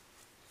likeness.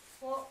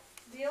 Well,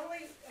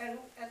 and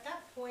at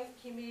that point,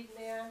 he made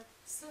man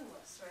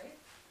sinless, right?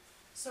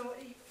 So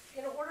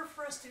in order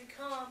for us to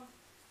become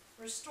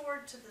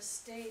restored to the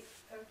state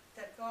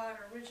that God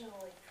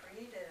originally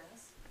created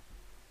us,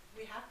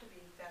 we have to be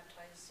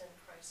baptized in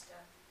Christ's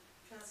death,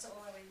 because that's the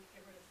only way you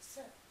get rid of the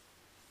sin.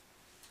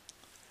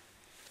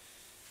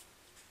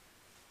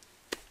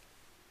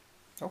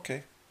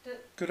 Okay. Do-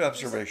 Good is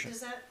observation.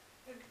 Does that,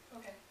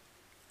 okay,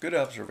 Good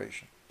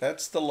observation.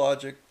 That's the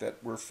logic that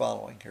we're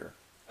following here.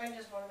 I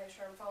just wanna make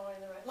sure I'm following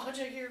the right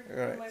logic here All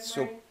in my right.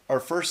 So brain. our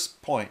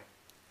first point,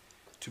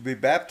 to be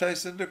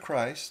baptized into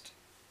Christ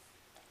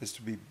is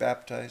to be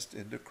baptized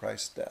into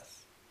Christ's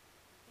death.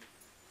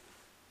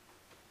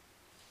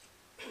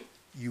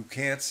 You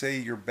can't say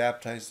you're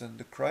baptized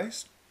into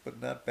Christ,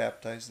 but not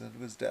baptized into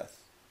his death.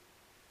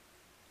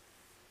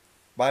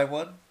 Buy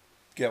one,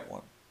 get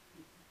one.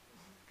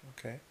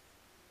 Okay?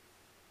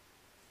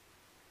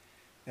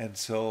 And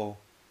so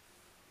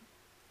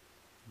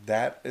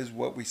that is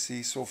what we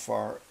see so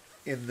far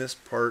in this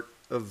part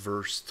of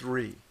verse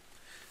 3.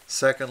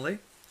 Secondly,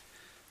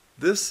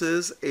 this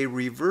is a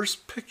reverse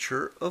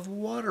picture of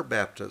water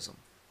baptism.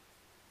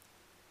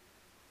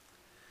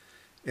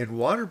 In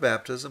water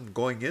baptism,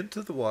 going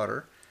into the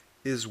water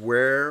is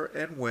where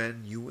and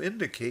when you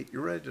indicate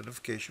your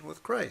identification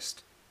with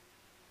Christ.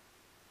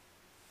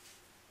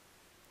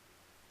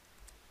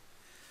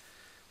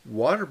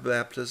 Water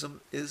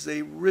baptism is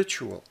a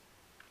ritual.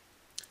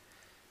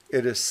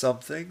 It is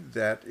something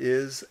that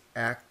is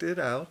acted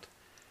out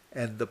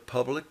and the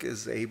public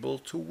is able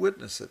to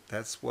witness it.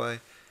 That's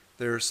why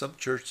there are some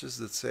churches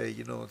that say,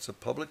 it's a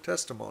public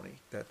testimony.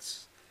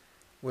 That's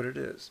what it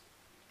is.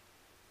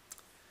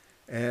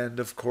 And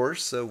of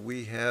course,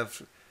 we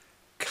have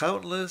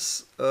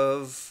countless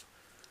of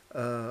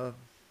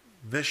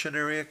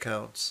missionary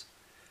accounts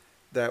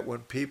that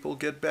when people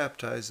get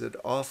baptized, it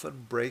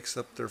often breaks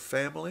up their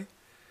family.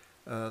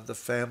 The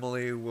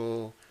family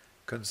will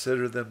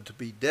consider them to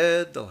be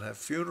dead. They'll have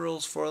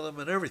funerals for them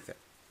and everything.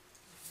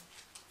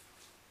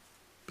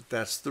 But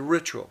that's the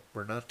ritual.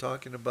 We're not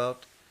talking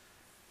about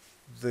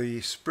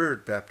the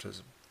spirit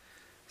baptism.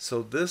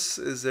 So this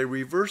is a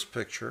reverse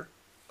picture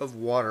of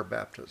water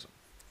baptism.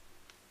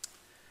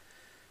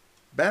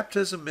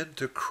 Baptism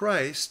into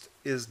Christ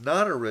is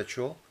not a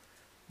ritual,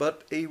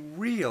 but a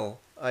real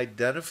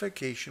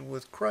identification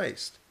with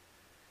Christ.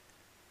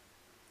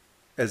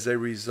 As a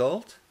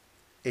result,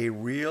 a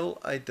real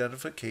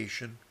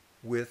identification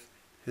with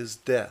his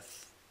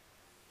death.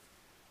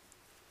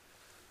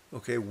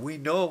 Okay, we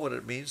know what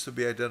it means to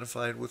be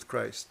identified with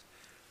Christ.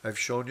 I've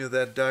shown you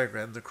that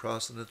diagram, the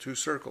cross and the two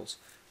circles.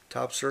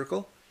 Top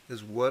circle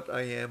is what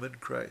I am in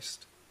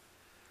Christ.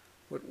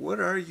 What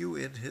are you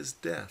in his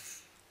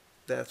death?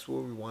 That's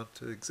what we want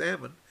to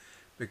examine,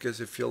 because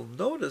if you'll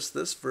notice,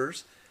 this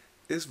verse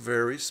is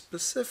very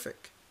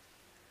specific.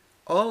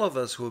 All of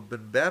us who have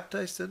been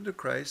baptized into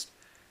Christ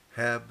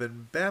have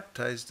been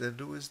baptized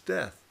into his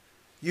death.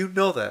 You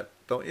know that,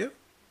 don't you?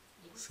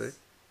 Yes. See?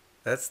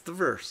 That's the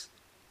verse.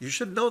 You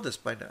should know this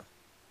by now.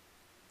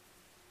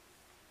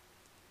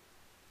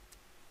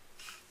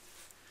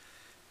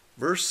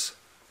 Verse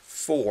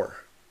 4.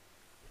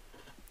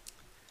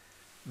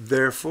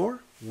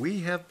 Therefore, we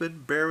have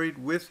been buried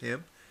with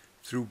him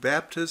through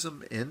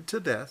baptism into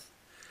death,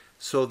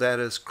 so that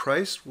as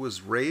Christ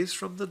was raised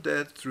from the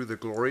dead through the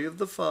glory of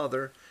the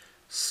Father,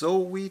 so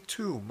we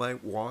too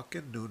might walk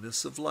in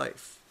newness of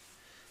life.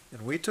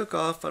 And we took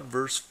off on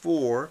verse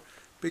 4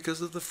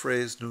 because of the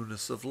phrase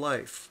newness of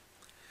life.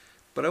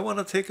 But I want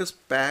to take us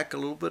back a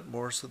little bit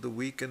more so that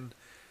we can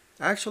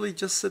actually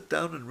just sit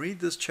down and read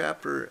this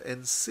chapter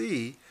and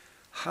see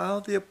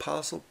how the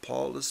Apostle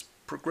Paul is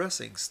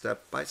progressing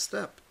step by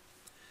step.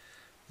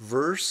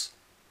 Verse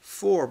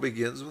 4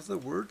 begins with the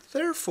word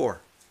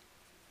therefore.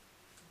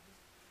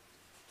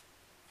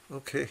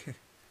 Okay,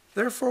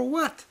 therefore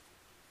what?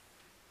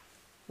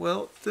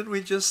 Well, didn't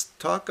we just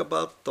talk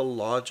about the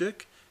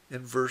logic in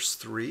verse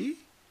 3?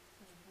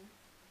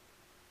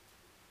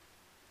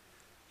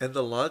 And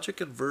the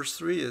logic in verse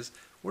 3 is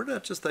we're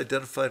not just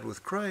identified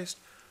with Christ,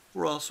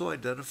 we're also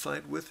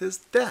identified with his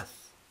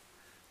death.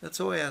 And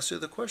so I ask you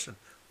the question,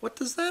 what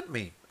does that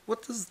mean?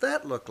 What does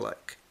that look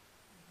like?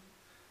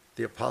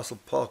 The Apostle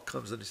Paul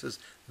comes and he says,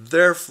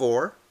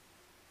 therefore,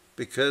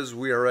 because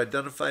we are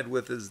identified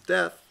with his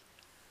death,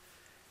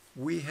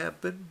 we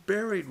have been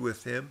buried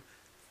with him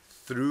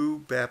through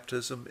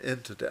baptism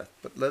into death.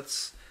 But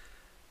let's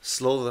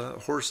slow the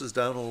horses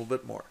down a little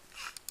bit more.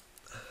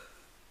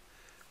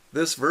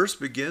 This verse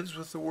begins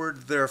with the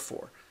word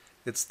therefore.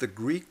 It's the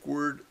Greek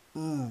word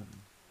oun.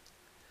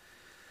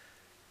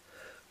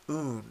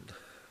 Oun.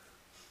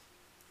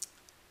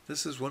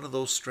 This is one of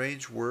those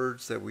strange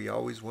words that we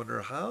always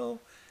wonder how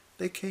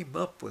they came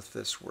up with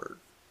this word.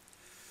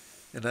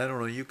 And I don't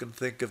know, you can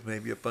think of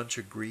maybe a bunch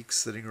of Greeks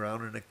sitting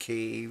around in a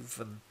cave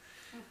and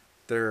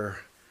they're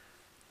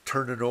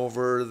turning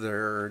over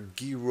their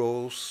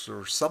gyros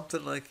or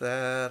something like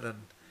that,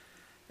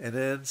 and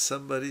then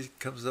somebody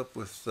comes up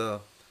with,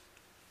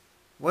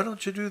 why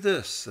don't you do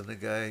this? And the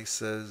guy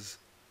says,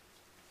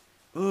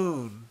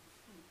 oun,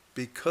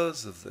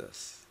 because of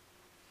this.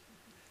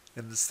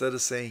 And instead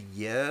of saying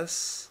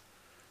yes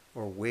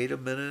or wait a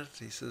minute,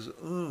 he says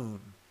oun.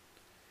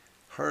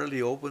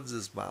 Hardly opens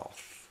his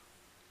mouth.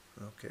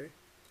 Okay.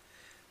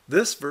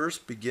 This verse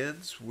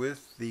begins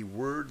with the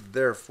word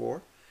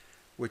therefore,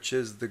 which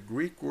is the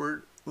Greek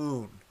word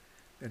oun.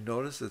 And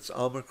notice it's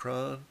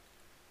omicron,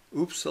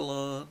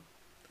 upsilon,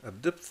 a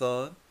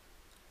diphthong,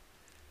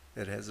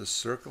 it has a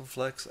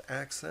circumflex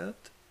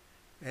accent,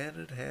 and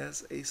it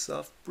has a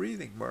soft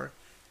breathing mark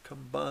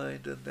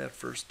combined in that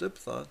first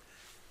diphthong,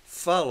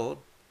 followed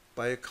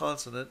by a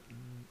consonant,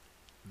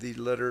 the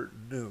letter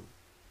nu.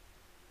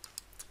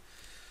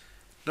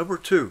 Number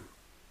 2.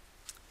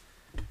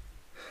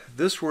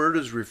 This word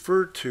is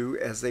referred to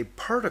as a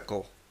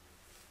particle.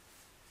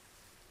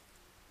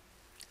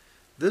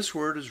 This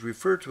word is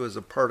referred to as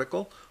a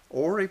particle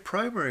or a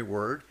primary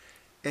word,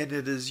 and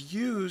it is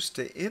used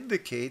to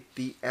indicate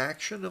the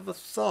action of a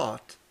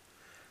thought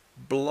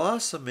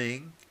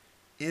blossoming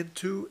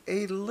into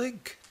a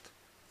linked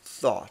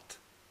thought.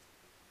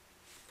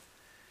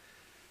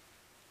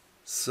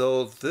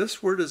 So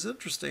this word is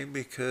interesting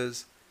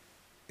because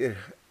it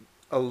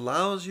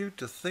allows you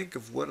to think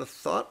of what a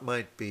thought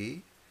might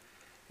be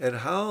and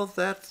how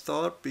that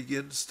thought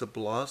begins to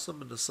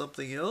blossom into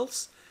something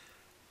else,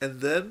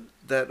 and then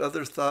that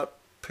other thought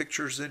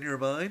pictures in your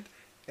mind,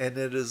 and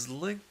it is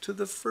linked to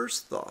the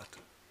first thought.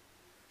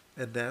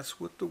 And that's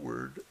what the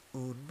word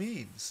un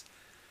means.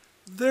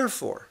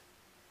 Therefore,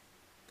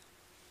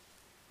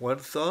 one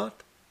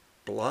thought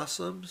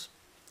blossoms,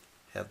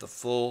 have the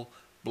full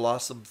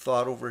blossom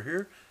thought over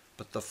here,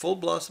 but the full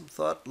blossom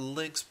thought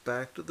links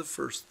back to the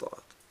first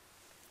thought.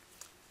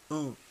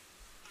 Un.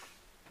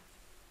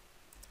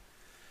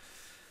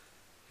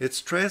 It's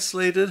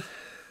translated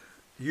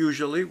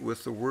usually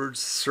with the word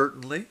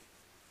certainly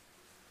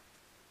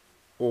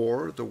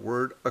or the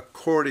word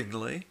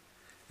accordingly.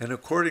 And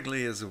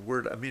accordingly is a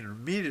word,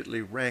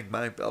 immediately rang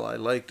my bell. I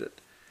liked it.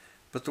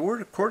 But the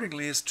word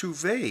accordingly is too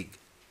vague.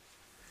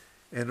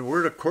 And the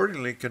word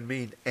accordingly can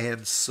mean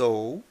and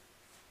so,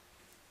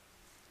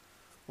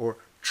 or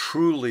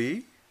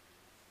truly,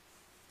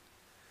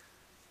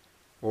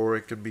 or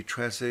it can be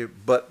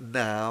translated but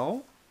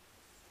now,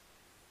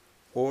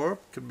 or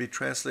it can be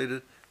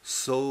translated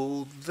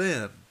so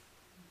then.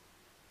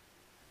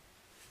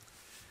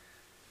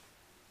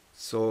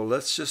 So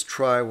let's just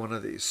try one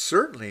of these.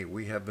 Certainly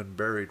we have been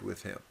buried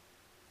with him.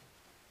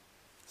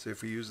 See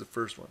if we use the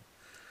first one.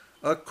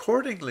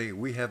 Accordingly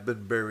we have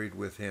been buried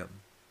with him.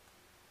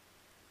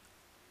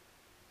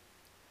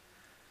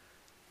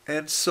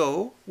 And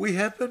so we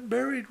have been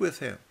buried with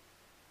him.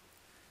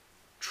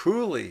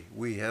 Truly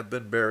we have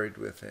been buried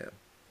with him.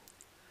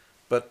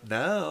 But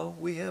now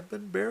we have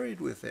been buried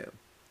with him.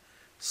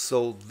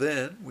 So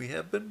then we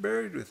have been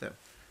buried with him.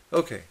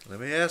 Okay, let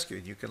me ask you,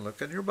 and you can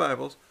look in your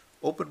Bibles,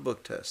 open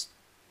book test.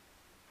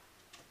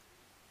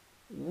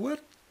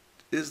 What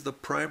is the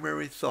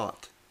primary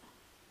thought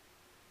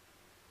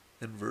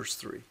in verse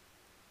 3?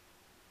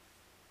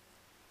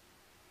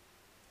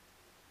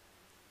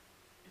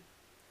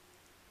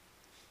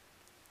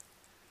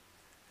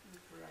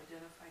 We're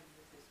identified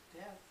with his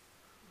death.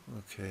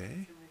 Okay.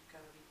 And we've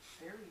got to be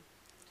buried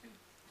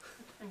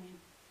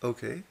too.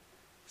 Okay.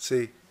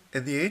 See,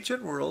 in the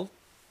ancient world,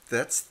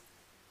 that's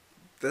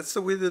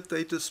the way that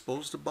they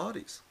disposed of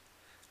bodies.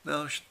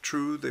 Now,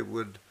 true, they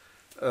would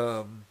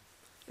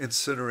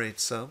incinerate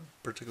some,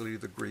 particularly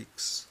the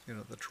Greeks,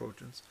 the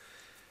Trojans.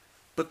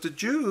 But the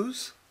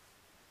Jews,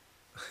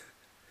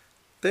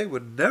 they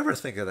would never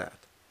think of that.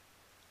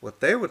 What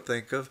they would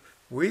think of,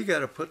 we got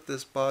to put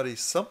this body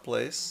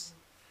someplace,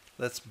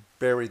 let's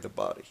bury the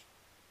body.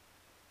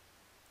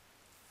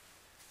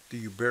 Do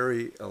you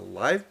bury a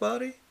live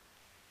body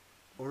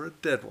or a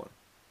dead one?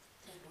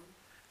 Dead one.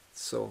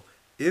 So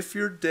if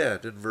you're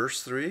dead in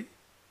verse 3,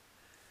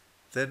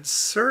 then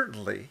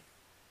certainly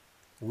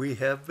we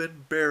have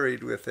been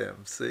buried with him,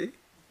 see?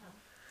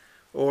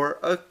 Or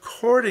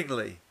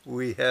accordingly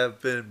we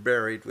have been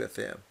buried with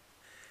him.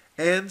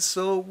 And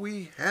so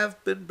we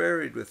have been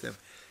buried with him.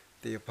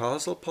 The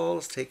Apostle Paul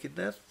is taking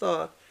that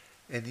thought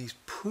and he's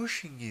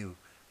pushing you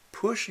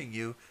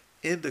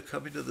into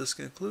coming to this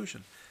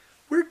conclusion.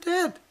 We're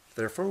dead,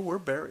 therefore we're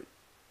buried.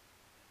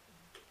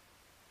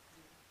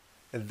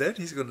 And then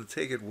he's going to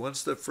take it one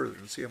step further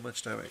and see how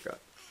much time I got.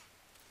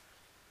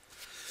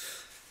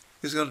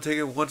 He's going to take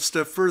it one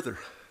step further.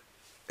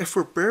 If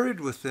we're buried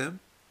with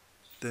him,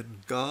 then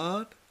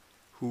God,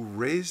 who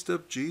raised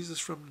up Jesus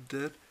from the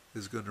dead,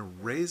 is going to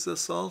raise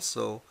us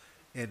also,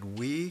 and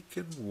we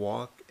can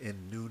walk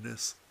in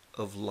newness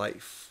of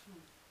life.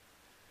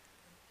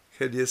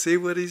 Can you see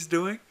what he's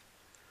doing?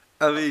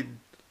 The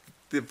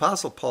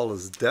Apostle Paul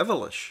is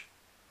devilish,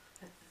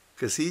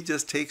 because he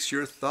just takes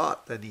your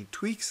thought and he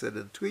tweaks it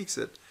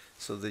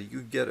so that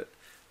you get it.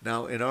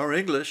 Now, in our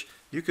English,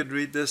 you could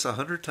read this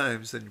 100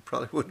 times and you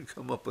probably wouldn't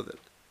come up with it.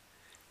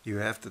 You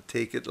have to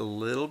take it a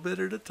little bit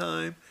at a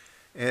time,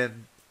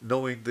 and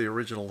knowing the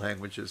original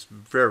language is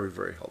very,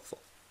 very helpful.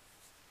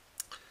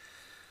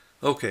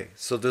 Okay,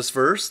 so this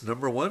verse,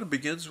 number 1, it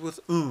begins with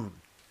un.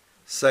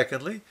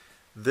 Secondly,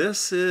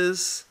 this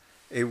is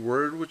a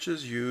word which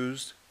is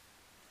used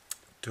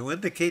to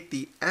indicate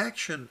the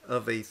action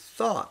of a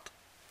thought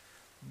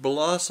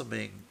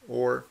blossoming,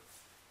 or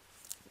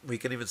we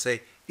can even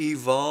say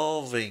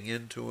evolving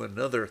into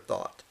another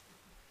thought.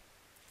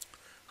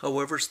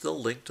 However, still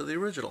linked to the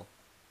original.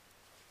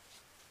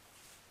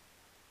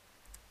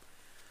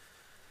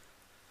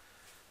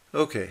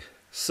 Okay,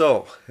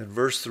 So, in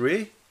verse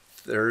 3,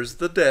 there's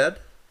the dead.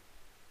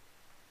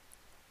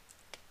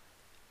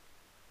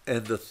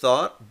 And the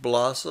thought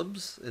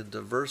blossoms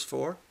into verse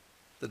 4,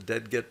 the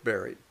dead get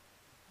buried.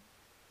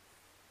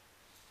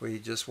 We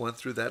just went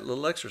through that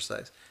little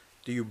exercise.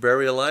 Do you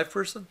bury a live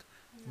person?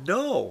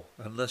 No,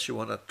 unless you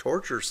want to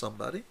torture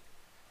somebody.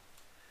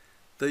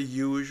 The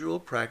usual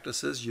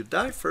practice is you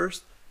die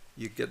first,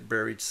 you get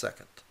buried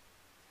second.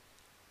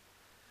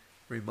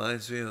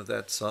 Reminds me of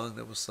that song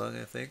that was sung,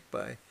 I think,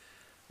 by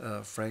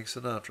Frank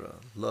Sinatra.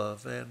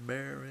 Love and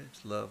marriage,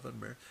 love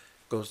and marriage.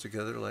 Goes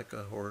together like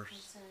a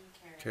horse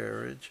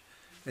carriage.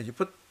 And you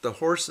put the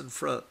horse in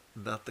front,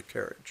 not the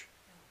carriage.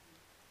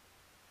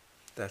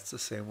 That's the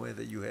same way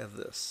that you have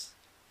this.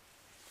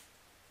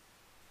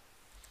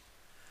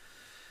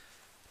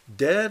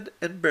 Dead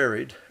and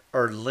buried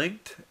are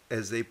linked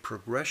as a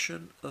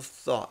progression of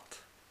thought.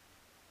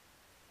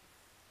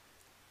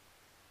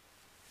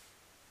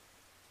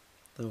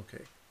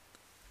 Okay.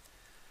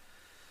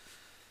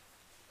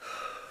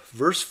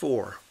 Verse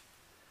 4.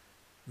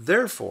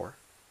 Therefore,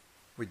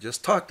 we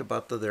just talked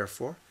about the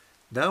therefore.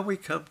 Now we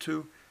come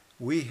to,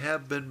 we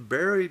have been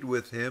buried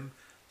with him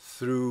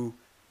through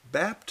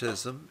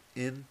baptism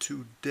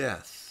into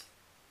death.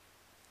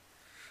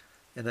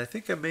 And I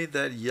think I made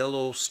that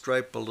yellow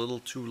stripe a little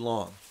too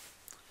long.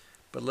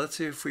 But let's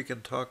see if we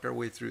can talk our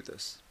way through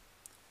this.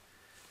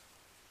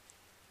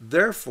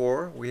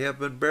 Therefore, we have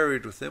been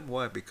buried with him.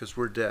 Why? Because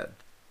we're dead.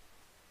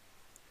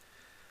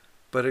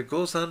 But it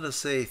goes on to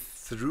say,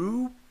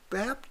 through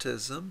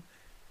baptism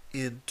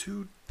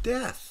into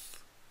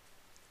death.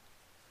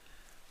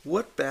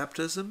 What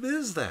baptism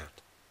is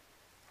that?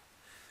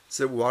 Is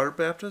it water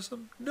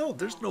baptism? No,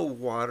 there's no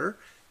water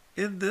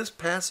in this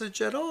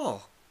passage at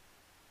all.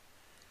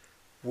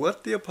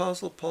 What the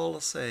Apostle Paul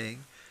is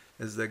saying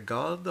is that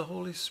God the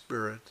Holy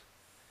Spirit,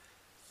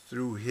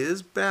 through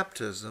his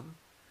baptism,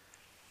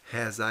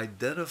 has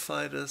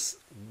identified us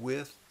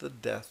with the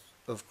death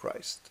of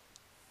Christ.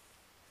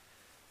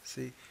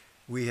 See,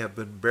 we have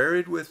been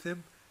buried with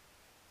him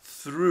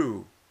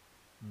through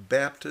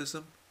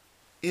baptism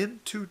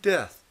into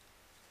death.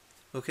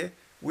 Okay?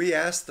 We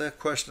ask that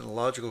question, a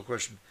logical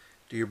question.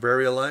 Do you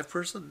bury a live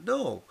person?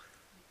 No.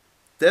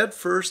 Dead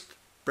first,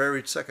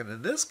 buried second.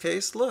 In this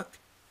case, look.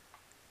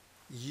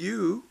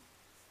 You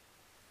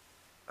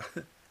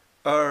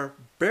are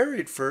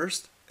buried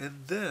first,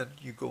 and then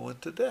you go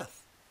into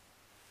death.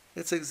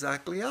 It's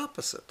exactly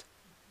opposite.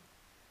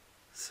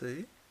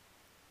 See?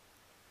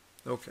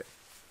 Okay.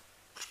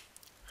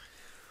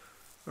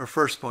 Our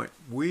first point.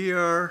 We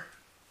are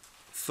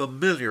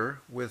familiar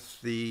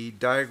with the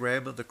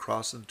diagram of the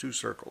cross and two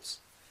circles.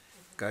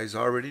 Guys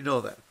already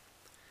know that.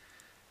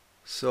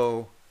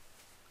 So,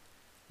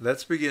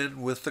 let's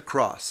begin with the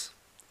cross.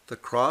 The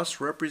cross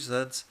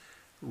represents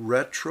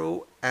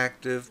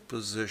retroactive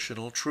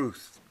positional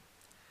truth.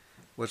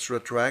 What's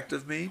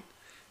retroactive mean?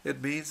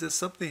 It means that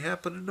something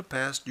happened in the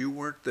past, you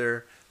weren't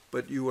there,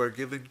 but you are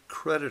given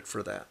credit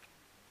for that.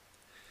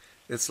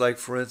 It's like,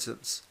 for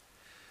instance,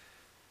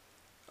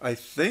 I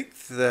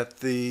think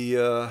that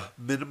the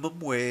minimum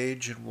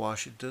wage in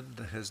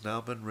Washington has now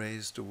been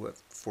raised to what,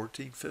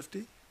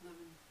 $14.50?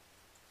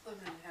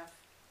 11 and a half.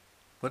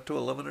 Went to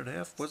 11 and a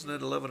half? Wasn't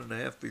it 11 and a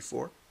half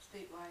before?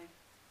 Statewide,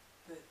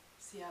 but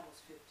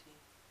Seattle's 15.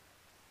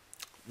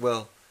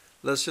 Well,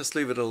 let's just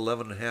leave it at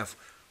 11 and a half.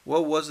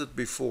 What was it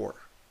before?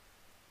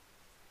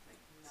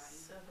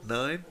 Like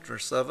 9 or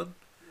 7?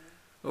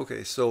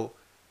 Okay, so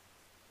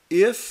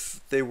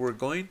if they were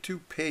going to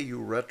pay you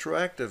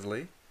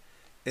retroactively,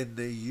 in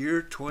the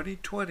year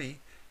 2020,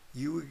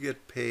 you would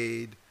get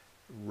paid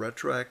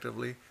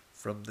retroactively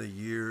from the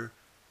year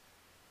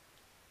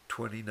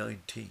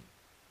 2019.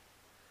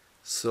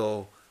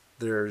 So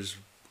there's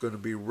going to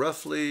be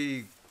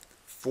roughly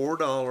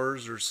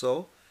 $4 or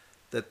so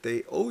that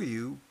they owe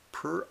you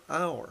per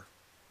hour.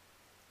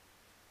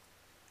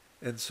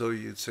 And so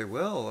you'd say,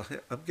 well,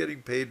 I'm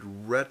getting paid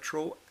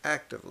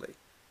retroactively.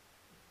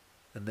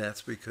 And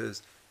that's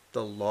because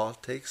the law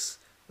takes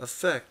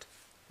effect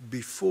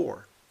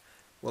before.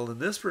 Well, in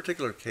this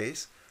particular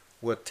case,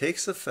 what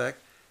takes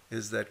effect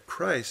is that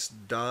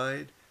Christ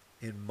died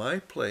in my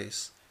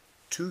place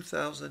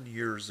 2,000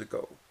 years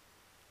ago.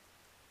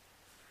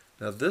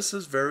 Now, this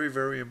is very,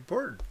 very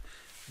important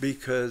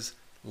because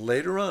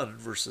later on in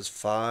verses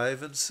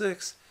 5 and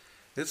 6,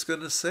 it's going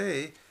to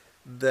say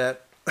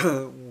that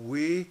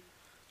we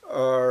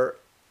are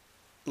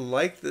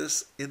like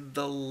this in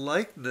the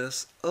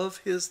likeness of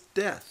his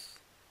death.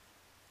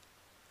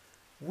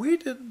 We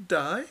didn't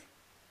die,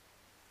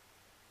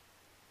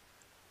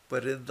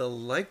 but in the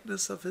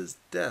likeness of his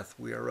death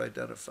we are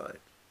identified.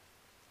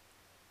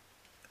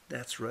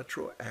 That's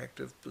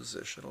retroactive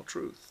positional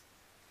truth.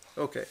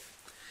 Okay.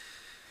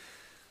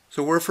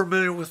 So we're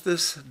familiar with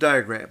this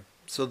diagram.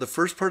 So the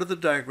first part of the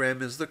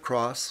diagram is the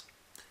cross,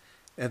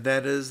 and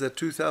that is that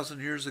 2,000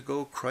 years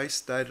ago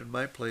Christ died in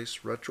my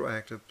place,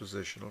 retroactive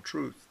positional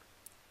truth.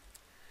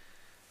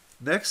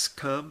 Next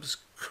comes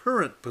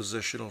current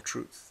positional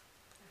truth.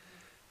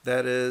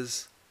 That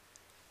is,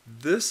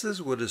 this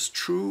is what is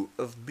true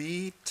of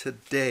me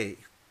today.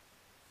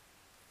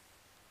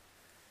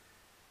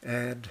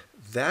 And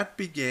that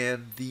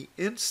began the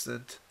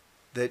instant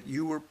that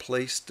you were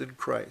placed in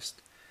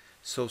Christ.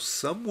 So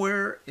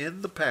somewhere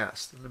in the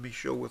past, let me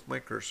show with my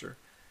cursor,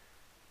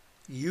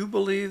 you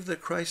believe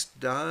that Christ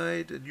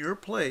died in your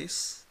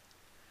place,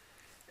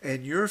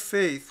 and your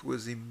faith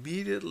was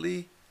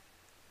immediately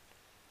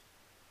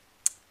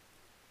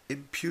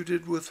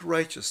imputed with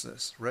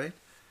righteousness, right?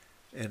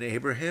 And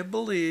Abraham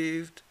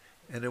believed,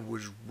 and it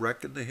was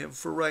reckoned to him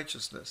for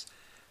righteousness.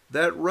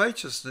 That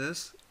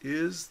righteousness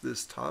is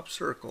this top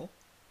circle,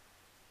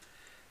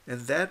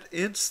 and that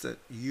instant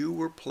you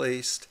were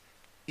placed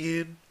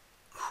in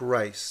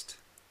Christ.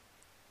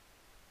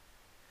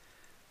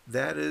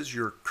 That is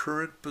your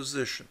current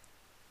position.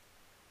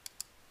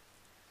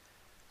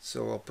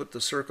 So I'll put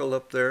the circle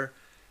up there,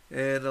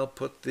 and I'll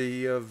put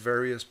the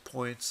various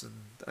points, and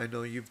I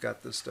know you've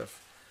got this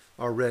stuff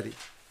already.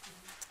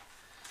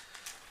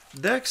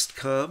 Next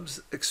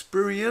comes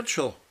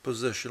experiential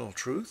positional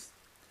truth.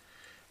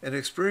 And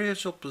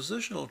experiential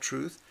positional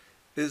truth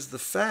is the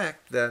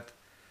fact that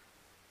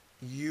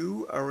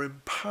you are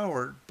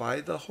empowered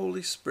by the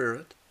Holy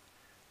Spirit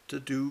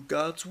to do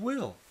God's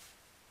will.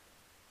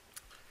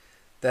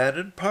 That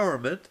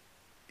empowerment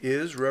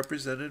is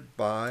represented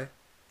by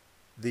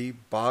the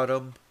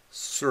bottom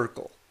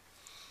circle.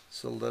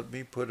 So let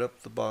me put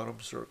up the bottom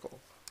circle.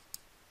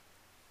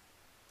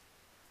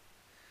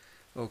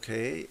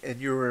 Okay,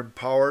 and you're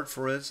empowered,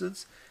 for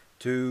instance,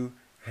 to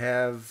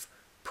have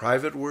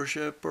private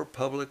worship or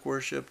public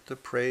worship, to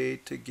pray,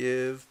 to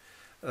give,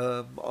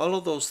 all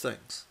of those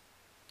things.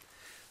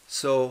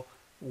 So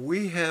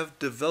we have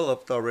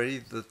developed already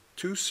the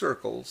two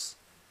circles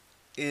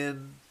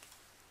in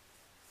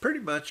pretty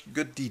much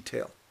good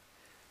detail.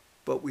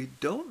 But we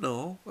don't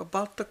know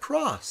about the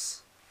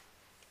cross.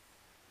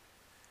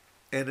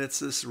 And it's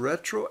this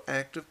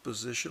retroactive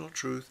positional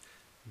truth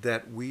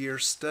that we are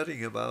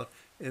studying about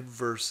in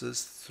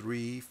verses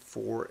 3,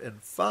 4,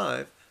 and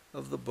 5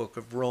 of the book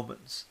of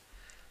Romans.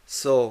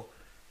 So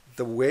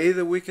the way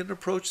that we can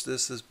approach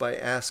this is by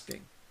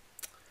asking,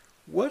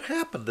 what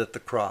happened at the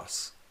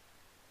cross?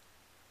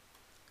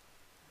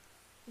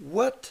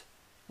 What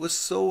was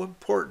so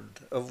important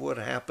of what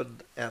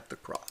happened at the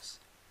cross?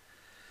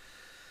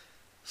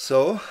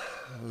 So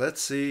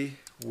let's see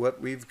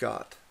what we've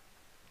got.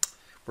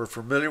 We're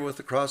familiar with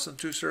the cross in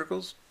two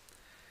circles.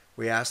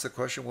 We ask the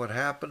question, what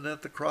happened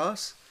at the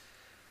cross?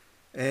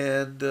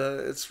 And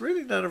it's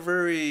really not a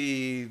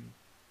very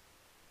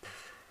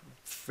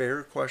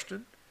fair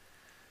question.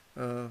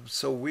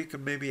 So we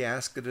can maybe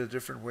ask it a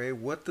different way.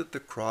 What did the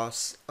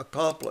cross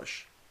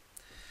accomplish?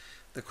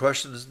 The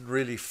question isn't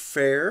really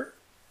fair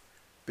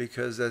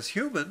because as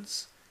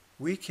humans,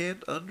 we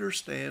can't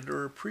understand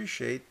or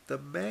appreciate the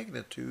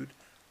magnitude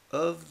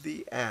of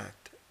the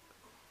act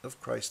of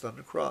Christ on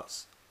the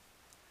cross.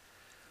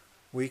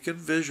 We can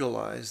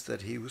visualize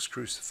that he was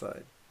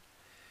crucified.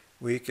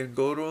 We can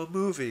go to a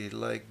movie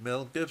like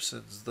Mel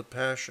Gibson's The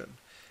Passion.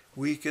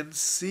 We can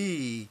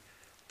see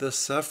the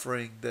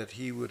suffering that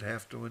he would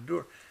have to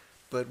endure.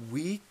 But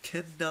we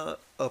cannot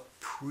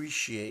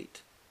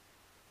appreciate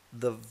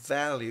the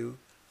value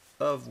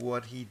of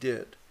what he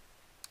did.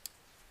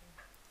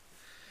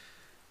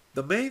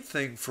 The main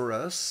thing for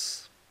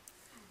us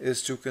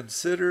is to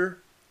consider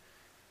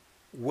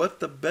what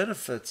the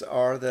benefits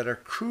are that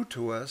accrue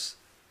to us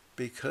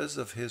because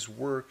of his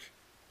work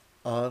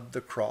on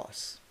the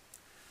cross.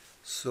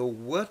 So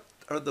what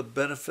are the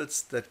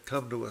benefits that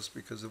come to us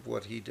because of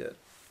what he did?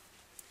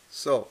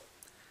 So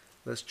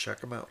let's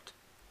check them out.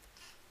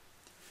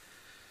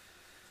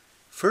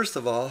 First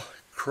of all,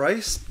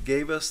 Christ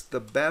gave us the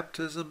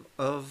baptism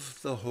of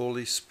the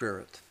Holy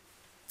Spirit.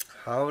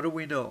 How do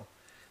we know?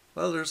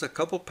 Well, there's a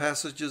couple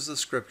passages of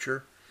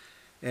Scripture,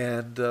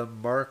 and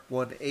Mark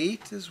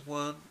 1:8 is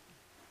one.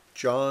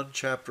 John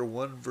chapter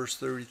 1 verse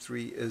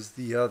 33 is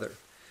the other.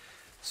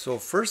 So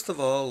first of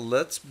all,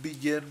 let's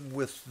begin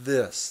with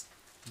this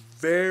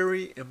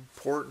very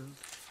important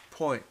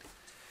point,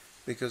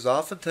 because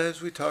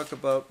oftentimes we talk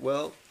about,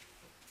 well,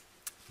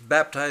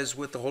 baptized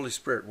with the Holy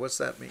Spirit. What's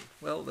that mean?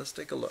 Well, let's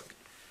take a look.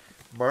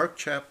 Mark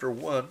chapter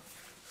 1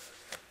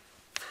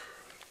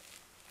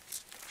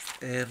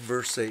 and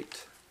verse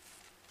 8.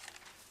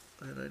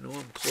 And I know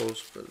I'm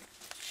close, but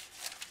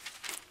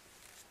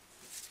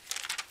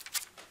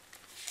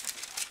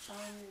John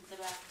the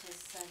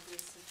Baptist said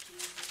this of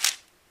Jesus.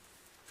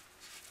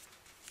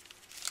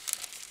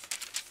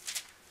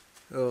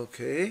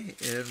 okay,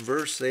 in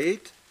verse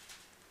 8,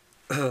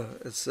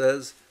 it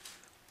says,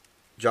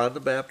 John the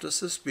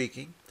Baptist is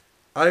speaking,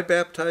 I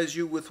baptize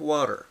you with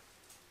water.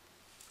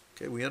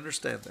 Okay, we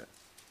understand that.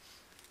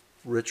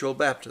 Ritual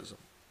baptism.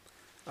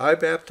 I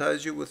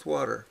baptize you with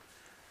water.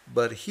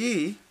 But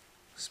he,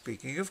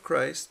 speaking of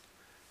Christ,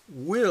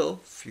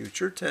 will,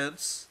 future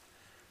tense,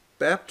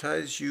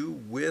 baptize you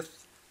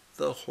with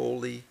the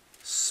Holy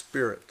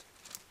Spirit.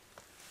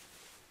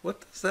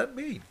 What does that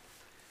mean?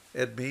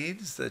 It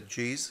means that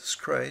Jesus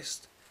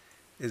Christ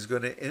is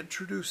going to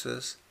introduce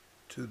us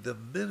to the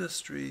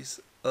ministries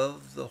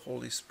of the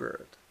Holy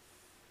Spirit.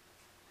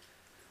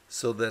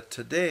 So that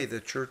today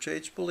the church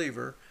age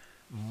believer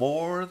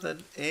more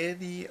than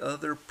any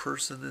other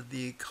person in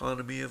the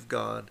economy of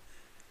God,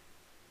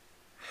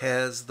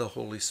 has the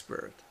Holy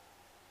Spirit.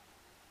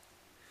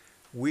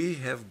 We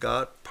have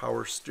got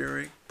power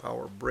steering,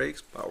 power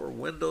brakes, power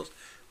windows.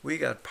 We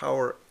got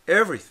power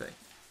everything.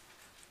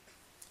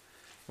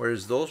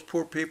 Whereas those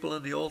poor people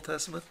in the Old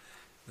Testament,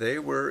 they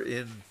were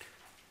in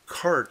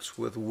carts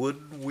with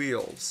wooden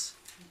wheels.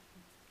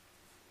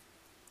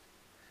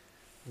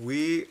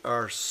 We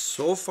are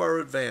so far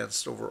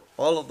advanced over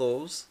all of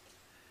those.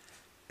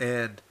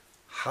 And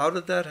how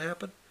did that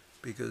happen?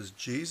 Because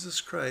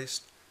Jesus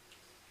Christ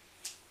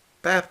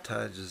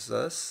baptizes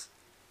us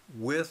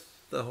with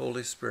the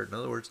Holy Spirit. In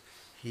other words,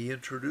 he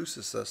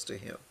introduces us to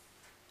him.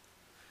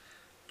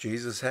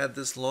 Jesus had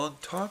this long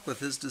talk with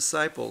his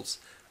disciples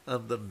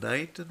on the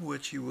night in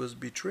which he was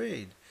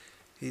betrayed.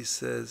 He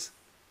says,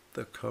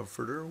 the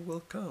Comforter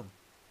will come.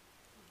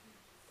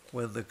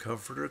 When the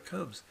Comforter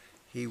comes,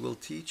 he will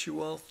teach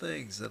you all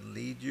things and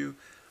lead you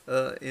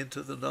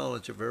into the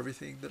knowledge of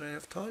everything that I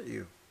have taught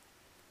you.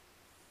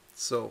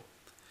 So,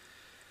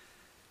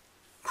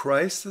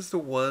 Christ is the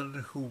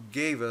one who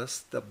gave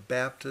us the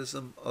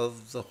baptism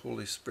of the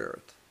Holy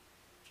Spirit.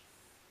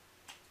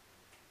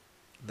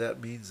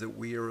 That means that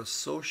we are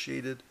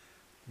associated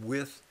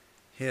with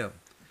him.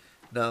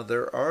 Now,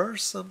 there are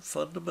some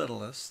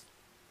fundamentalists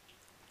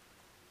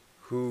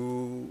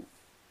who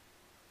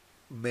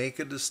make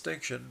a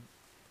distinction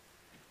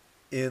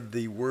in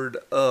the word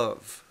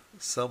of.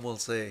 Some will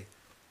say,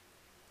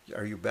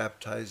 are you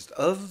baptized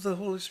of the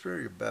Holy Spirit?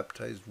 Or you're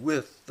baptized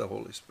with the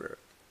Holy Spirit.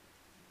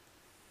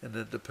 And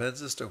it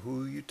depends as to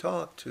who you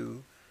talk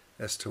to,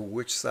 as to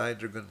which side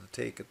they're going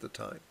to take at the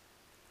time.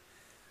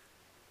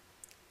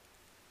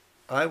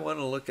 I want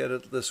to look at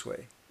it this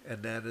way,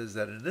 and that is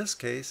that in this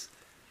case,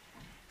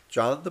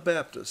 John the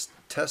Baptist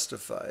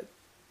testified,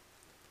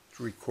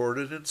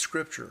 recorded in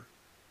Scripture,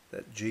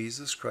 that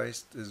Jesus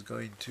Christ is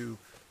going to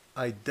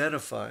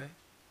identify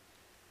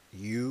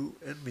you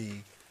and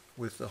me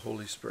with the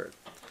Holy Spirit.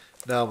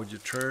 Now, would you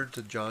turn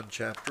to John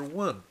chapter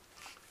 1?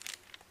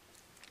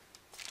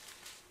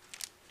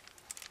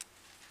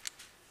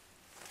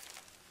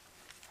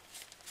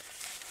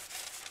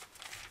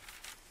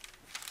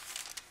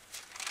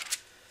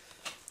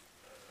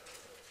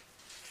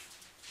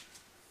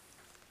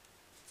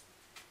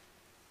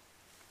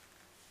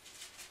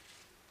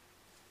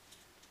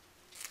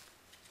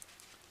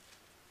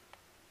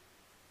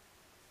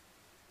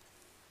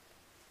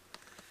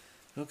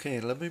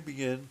 Okay, let me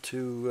begin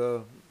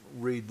to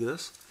read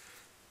this.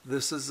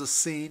 This is a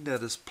scene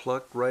that is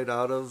plucked right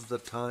out of the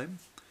time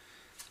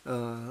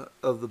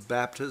of the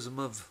baptism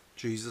of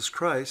Jesus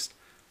Christ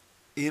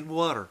in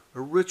water,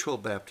 a ritual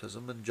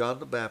baptism, and John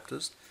the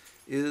Baptist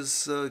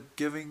is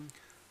giving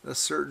a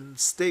certain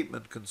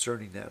statement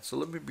concerning that. So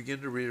let me begin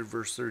to read at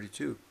verse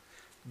 32.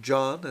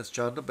 John, as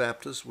John the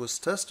Baptist, was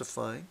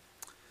testifying.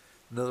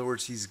 In other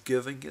words, he's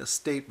giving a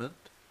statement.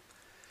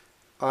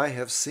 I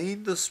have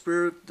seen the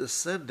Spirit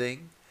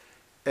descending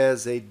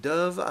as a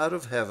dove out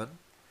of heaven,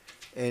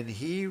 and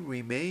he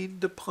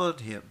remained upon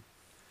him.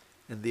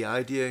 And the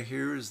idea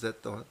here is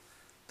that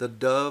the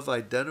dove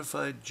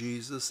identified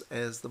Jesus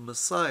as the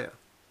Messiah.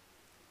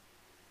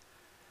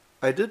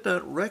 I did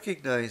not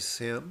recognize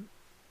him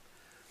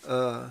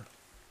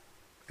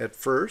at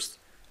first,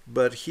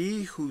 but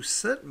he who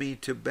sent me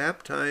to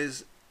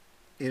baptize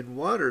in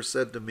water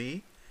said to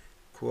me,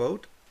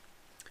 quote,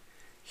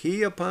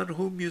 he upon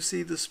whom you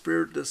see the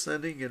Spirit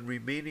descending and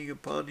remaining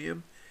upon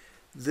him,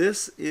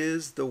 this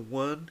is the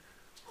one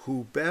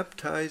who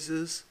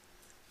baptizes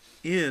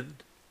in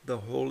the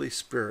Holy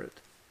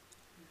Spirit.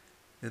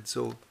 And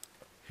so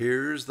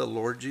here's the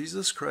Lord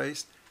Jesus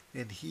Christ,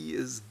 and he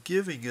is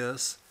giving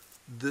us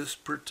this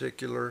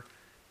particular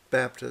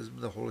baptism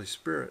of the Holy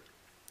Spirit.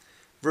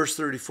 Verse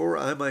 34,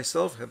 I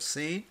myself have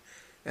seen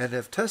and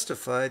have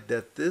testified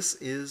that this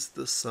is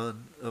the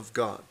Son of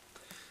God.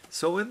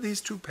 So in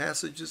these two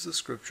passages of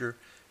Scripture,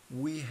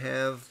 we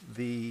have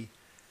the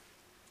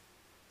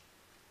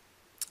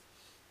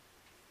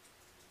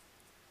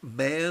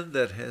man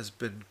that has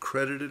been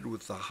credited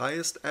with the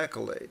highest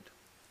accolade.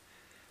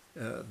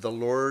 The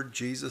Lord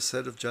Jesus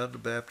said of John the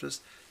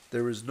Baptist,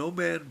 there is no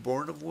man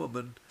born of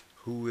woman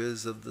who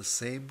is of the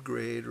same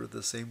grade or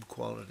the same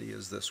quality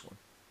as this one.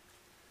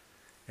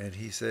 And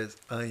he says,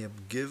 I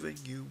am giving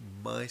you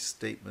my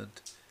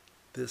statement.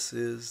 This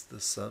is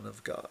the Son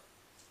of God.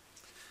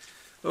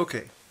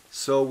 Okay,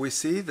 so we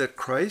see that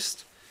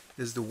Christ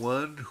is the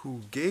one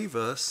who gave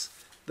us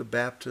the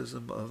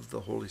baptism of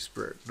the Holy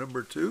Spirit.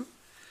 Number 2,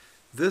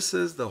 this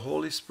is the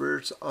Holy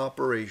Spirit's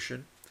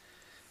operation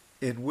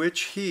in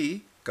which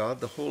he, God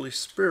the Holy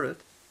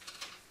Spirit,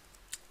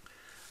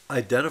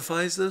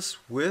 identifies us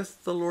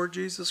with the Lord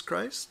Jesus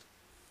Christ.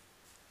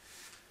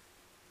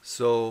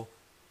 So,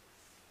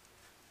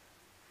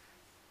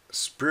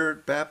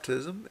 Spirit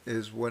baptism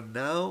is when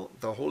now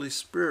the Holy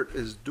Spirit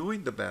is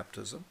doing the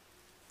baptism.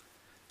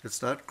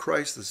 It's not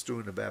Christ that's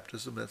doing the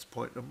baptism. That's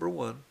point number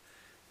 1.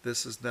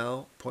 This is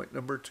now point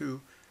number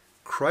 2.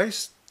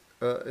 Christ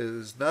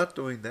is not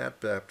doing that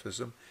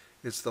baptism.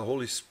 It's the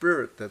Holy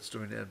Spirit that's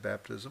doing that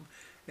baptism.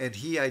 And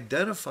he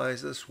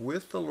identifies us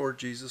with the Lord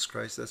Jesus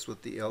Christ. That's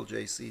what the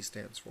LJC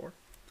stands for.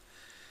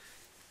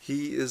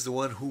 He is the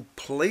one who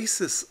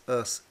places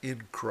us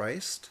in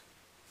Christ,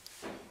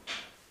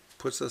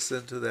 puts us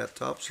into that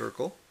top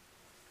circle.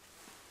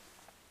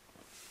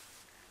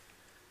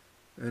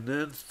 And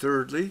then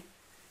thirdly,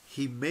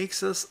 he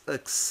makes us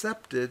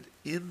accepted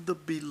in the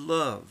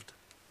beloved.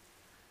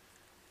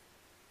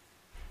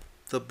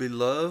 The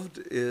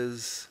beloved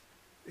is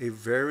a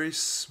very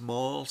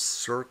small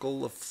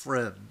circle of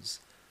friends.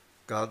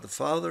 God the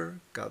Father,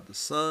 God the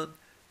Son,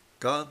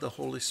 God the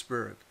Holy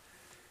Spirit.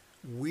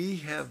 We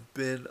have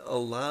been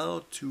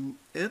allowed to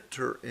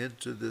enter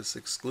into this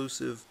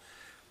exclusive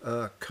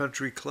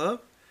country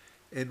club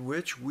in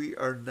which we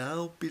are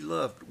now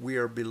beloved. We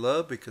are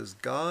beloved because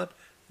God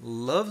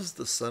loves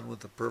the Son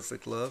with a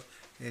perfect love,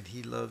 and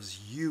he loves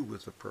you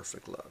with a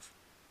perfect love.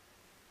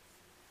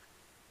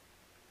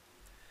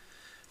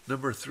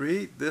 Number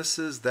 3, this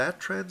is that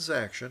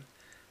transaction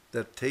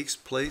that takes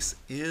place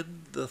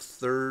in the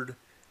third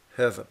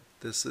heaven.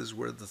 This is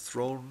where the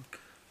throne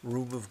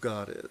room of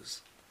God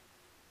is.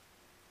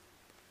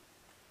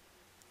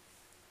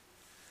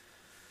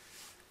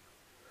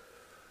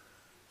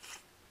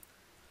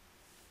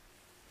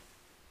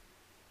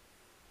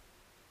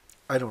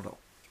 I don't know.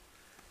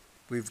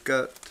 We've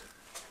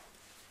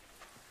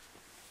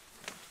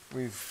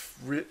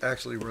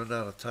actually run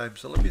out of time,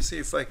 so let me see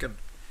if I can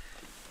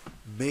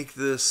make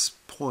this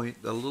point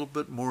a little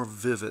bit more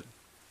vivid.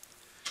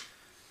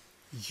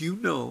 You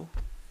know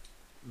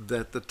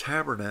that the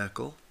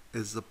tabernacle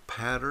is the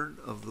pattern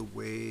of the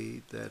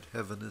way that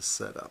heaven is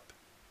set up.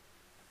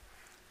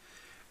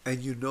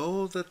 And you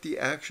know that the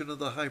action of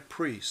the high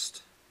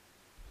priest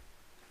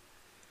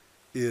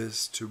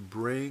is to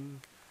bring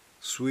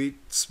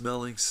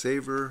sweet-smelling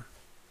savor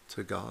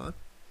to God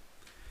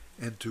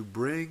and to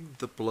bring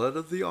the blood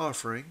of the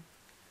offering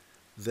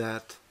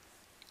that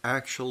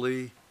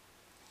actually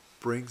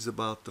brings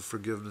about the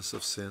forgiveness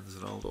of sins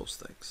and all those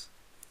things.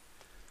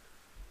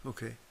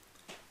 Okay.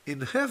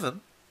 In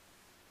heaven,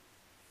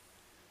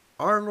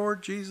 our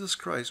Lord Jesus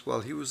Christ,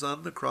 while he was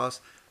on the cross,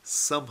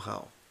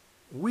 somehow,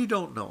 we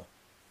don't know,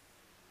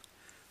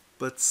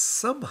 but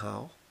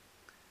somehow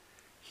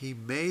he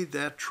made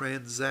that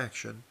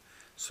transaction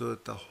so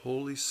that the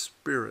Holy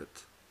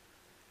Spirit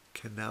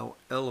can now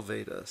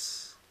elevate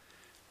us,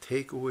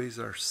 take away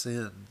our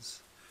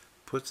sins,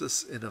 puts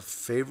us in a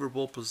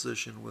favorable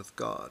position with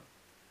God.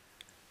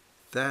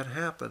 That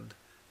happened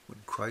when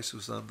Christ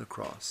was on the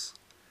cross.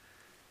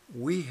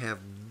 We have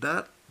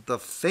not the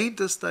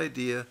faintest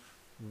idea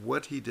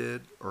what he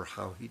did or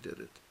how he did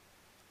it.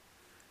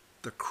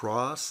 The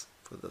cross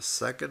for the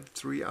second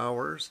 3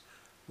 hours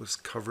was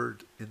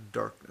covered in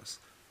darkness.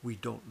 We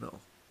don't know.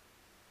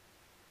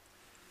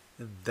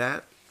 And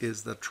that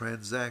is the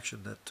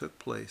transaction that took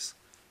place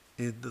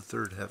in the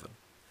third heaven,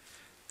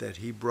 that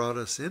he brought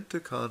us into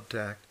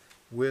contact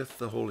with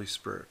the Holy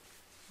Spirit.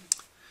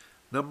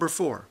 Number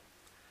 4,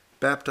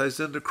 baptized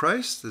into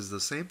Christ is the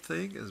same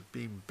thing as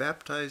being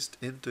baptized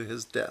into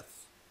his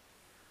death.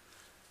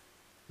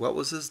 What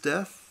was his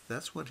death?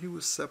 That's when he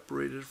was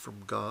separated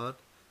from God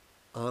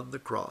on the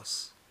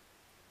cross.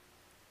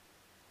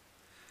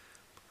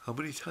 How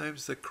many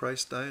times did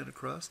Christ die on the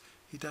cross?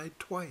 He died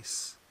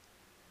twice.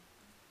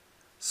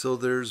 So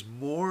there's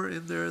more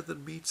in there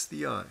than meets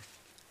the eye.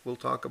 We'll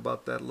talk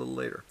about that a little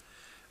later.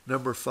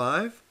 Number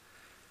 5,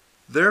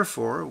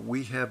 therefore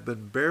we have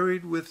been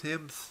buried with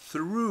him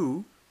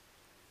through,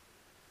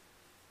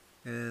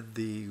 and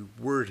the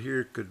word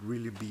here could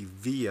really be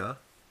via,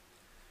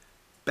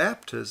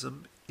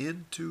 baptism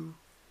into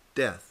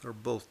death, or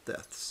both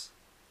deaths.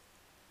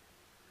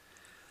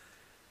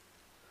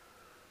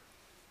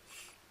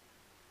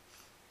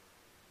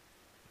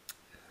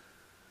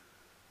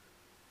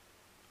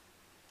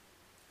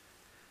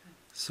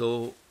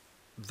 So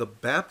the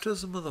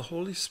baptism of the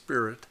Holy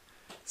Spirit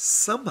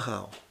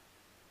somehow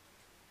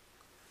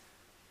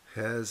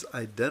has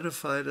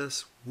identified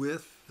us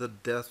with the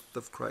death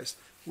of Christ.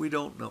 We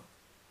don't know.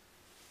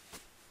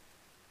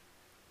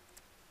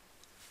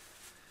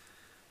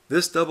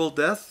 This double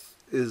death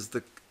is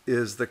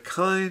the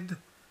kind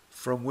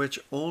from which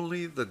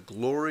only the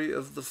glory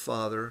of the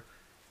Father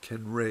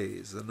can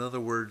raise. In other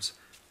words,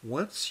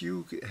 once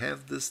you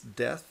have this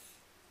death,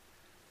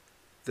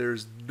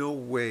 there's no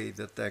way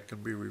that that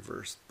can be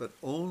reversed, but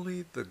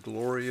only the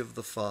glory of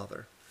the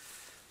Father.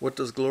 What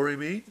does glory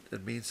mean?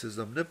 It means his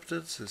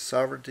omnipotence, his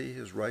sovereignty,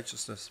 his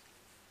righteousness,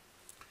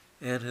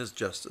 and his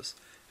justice.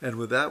 And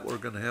with that, we're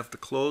going to have to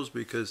close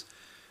because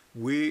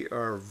we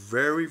are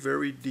very,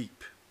 very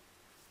deep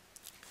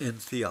in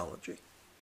theology.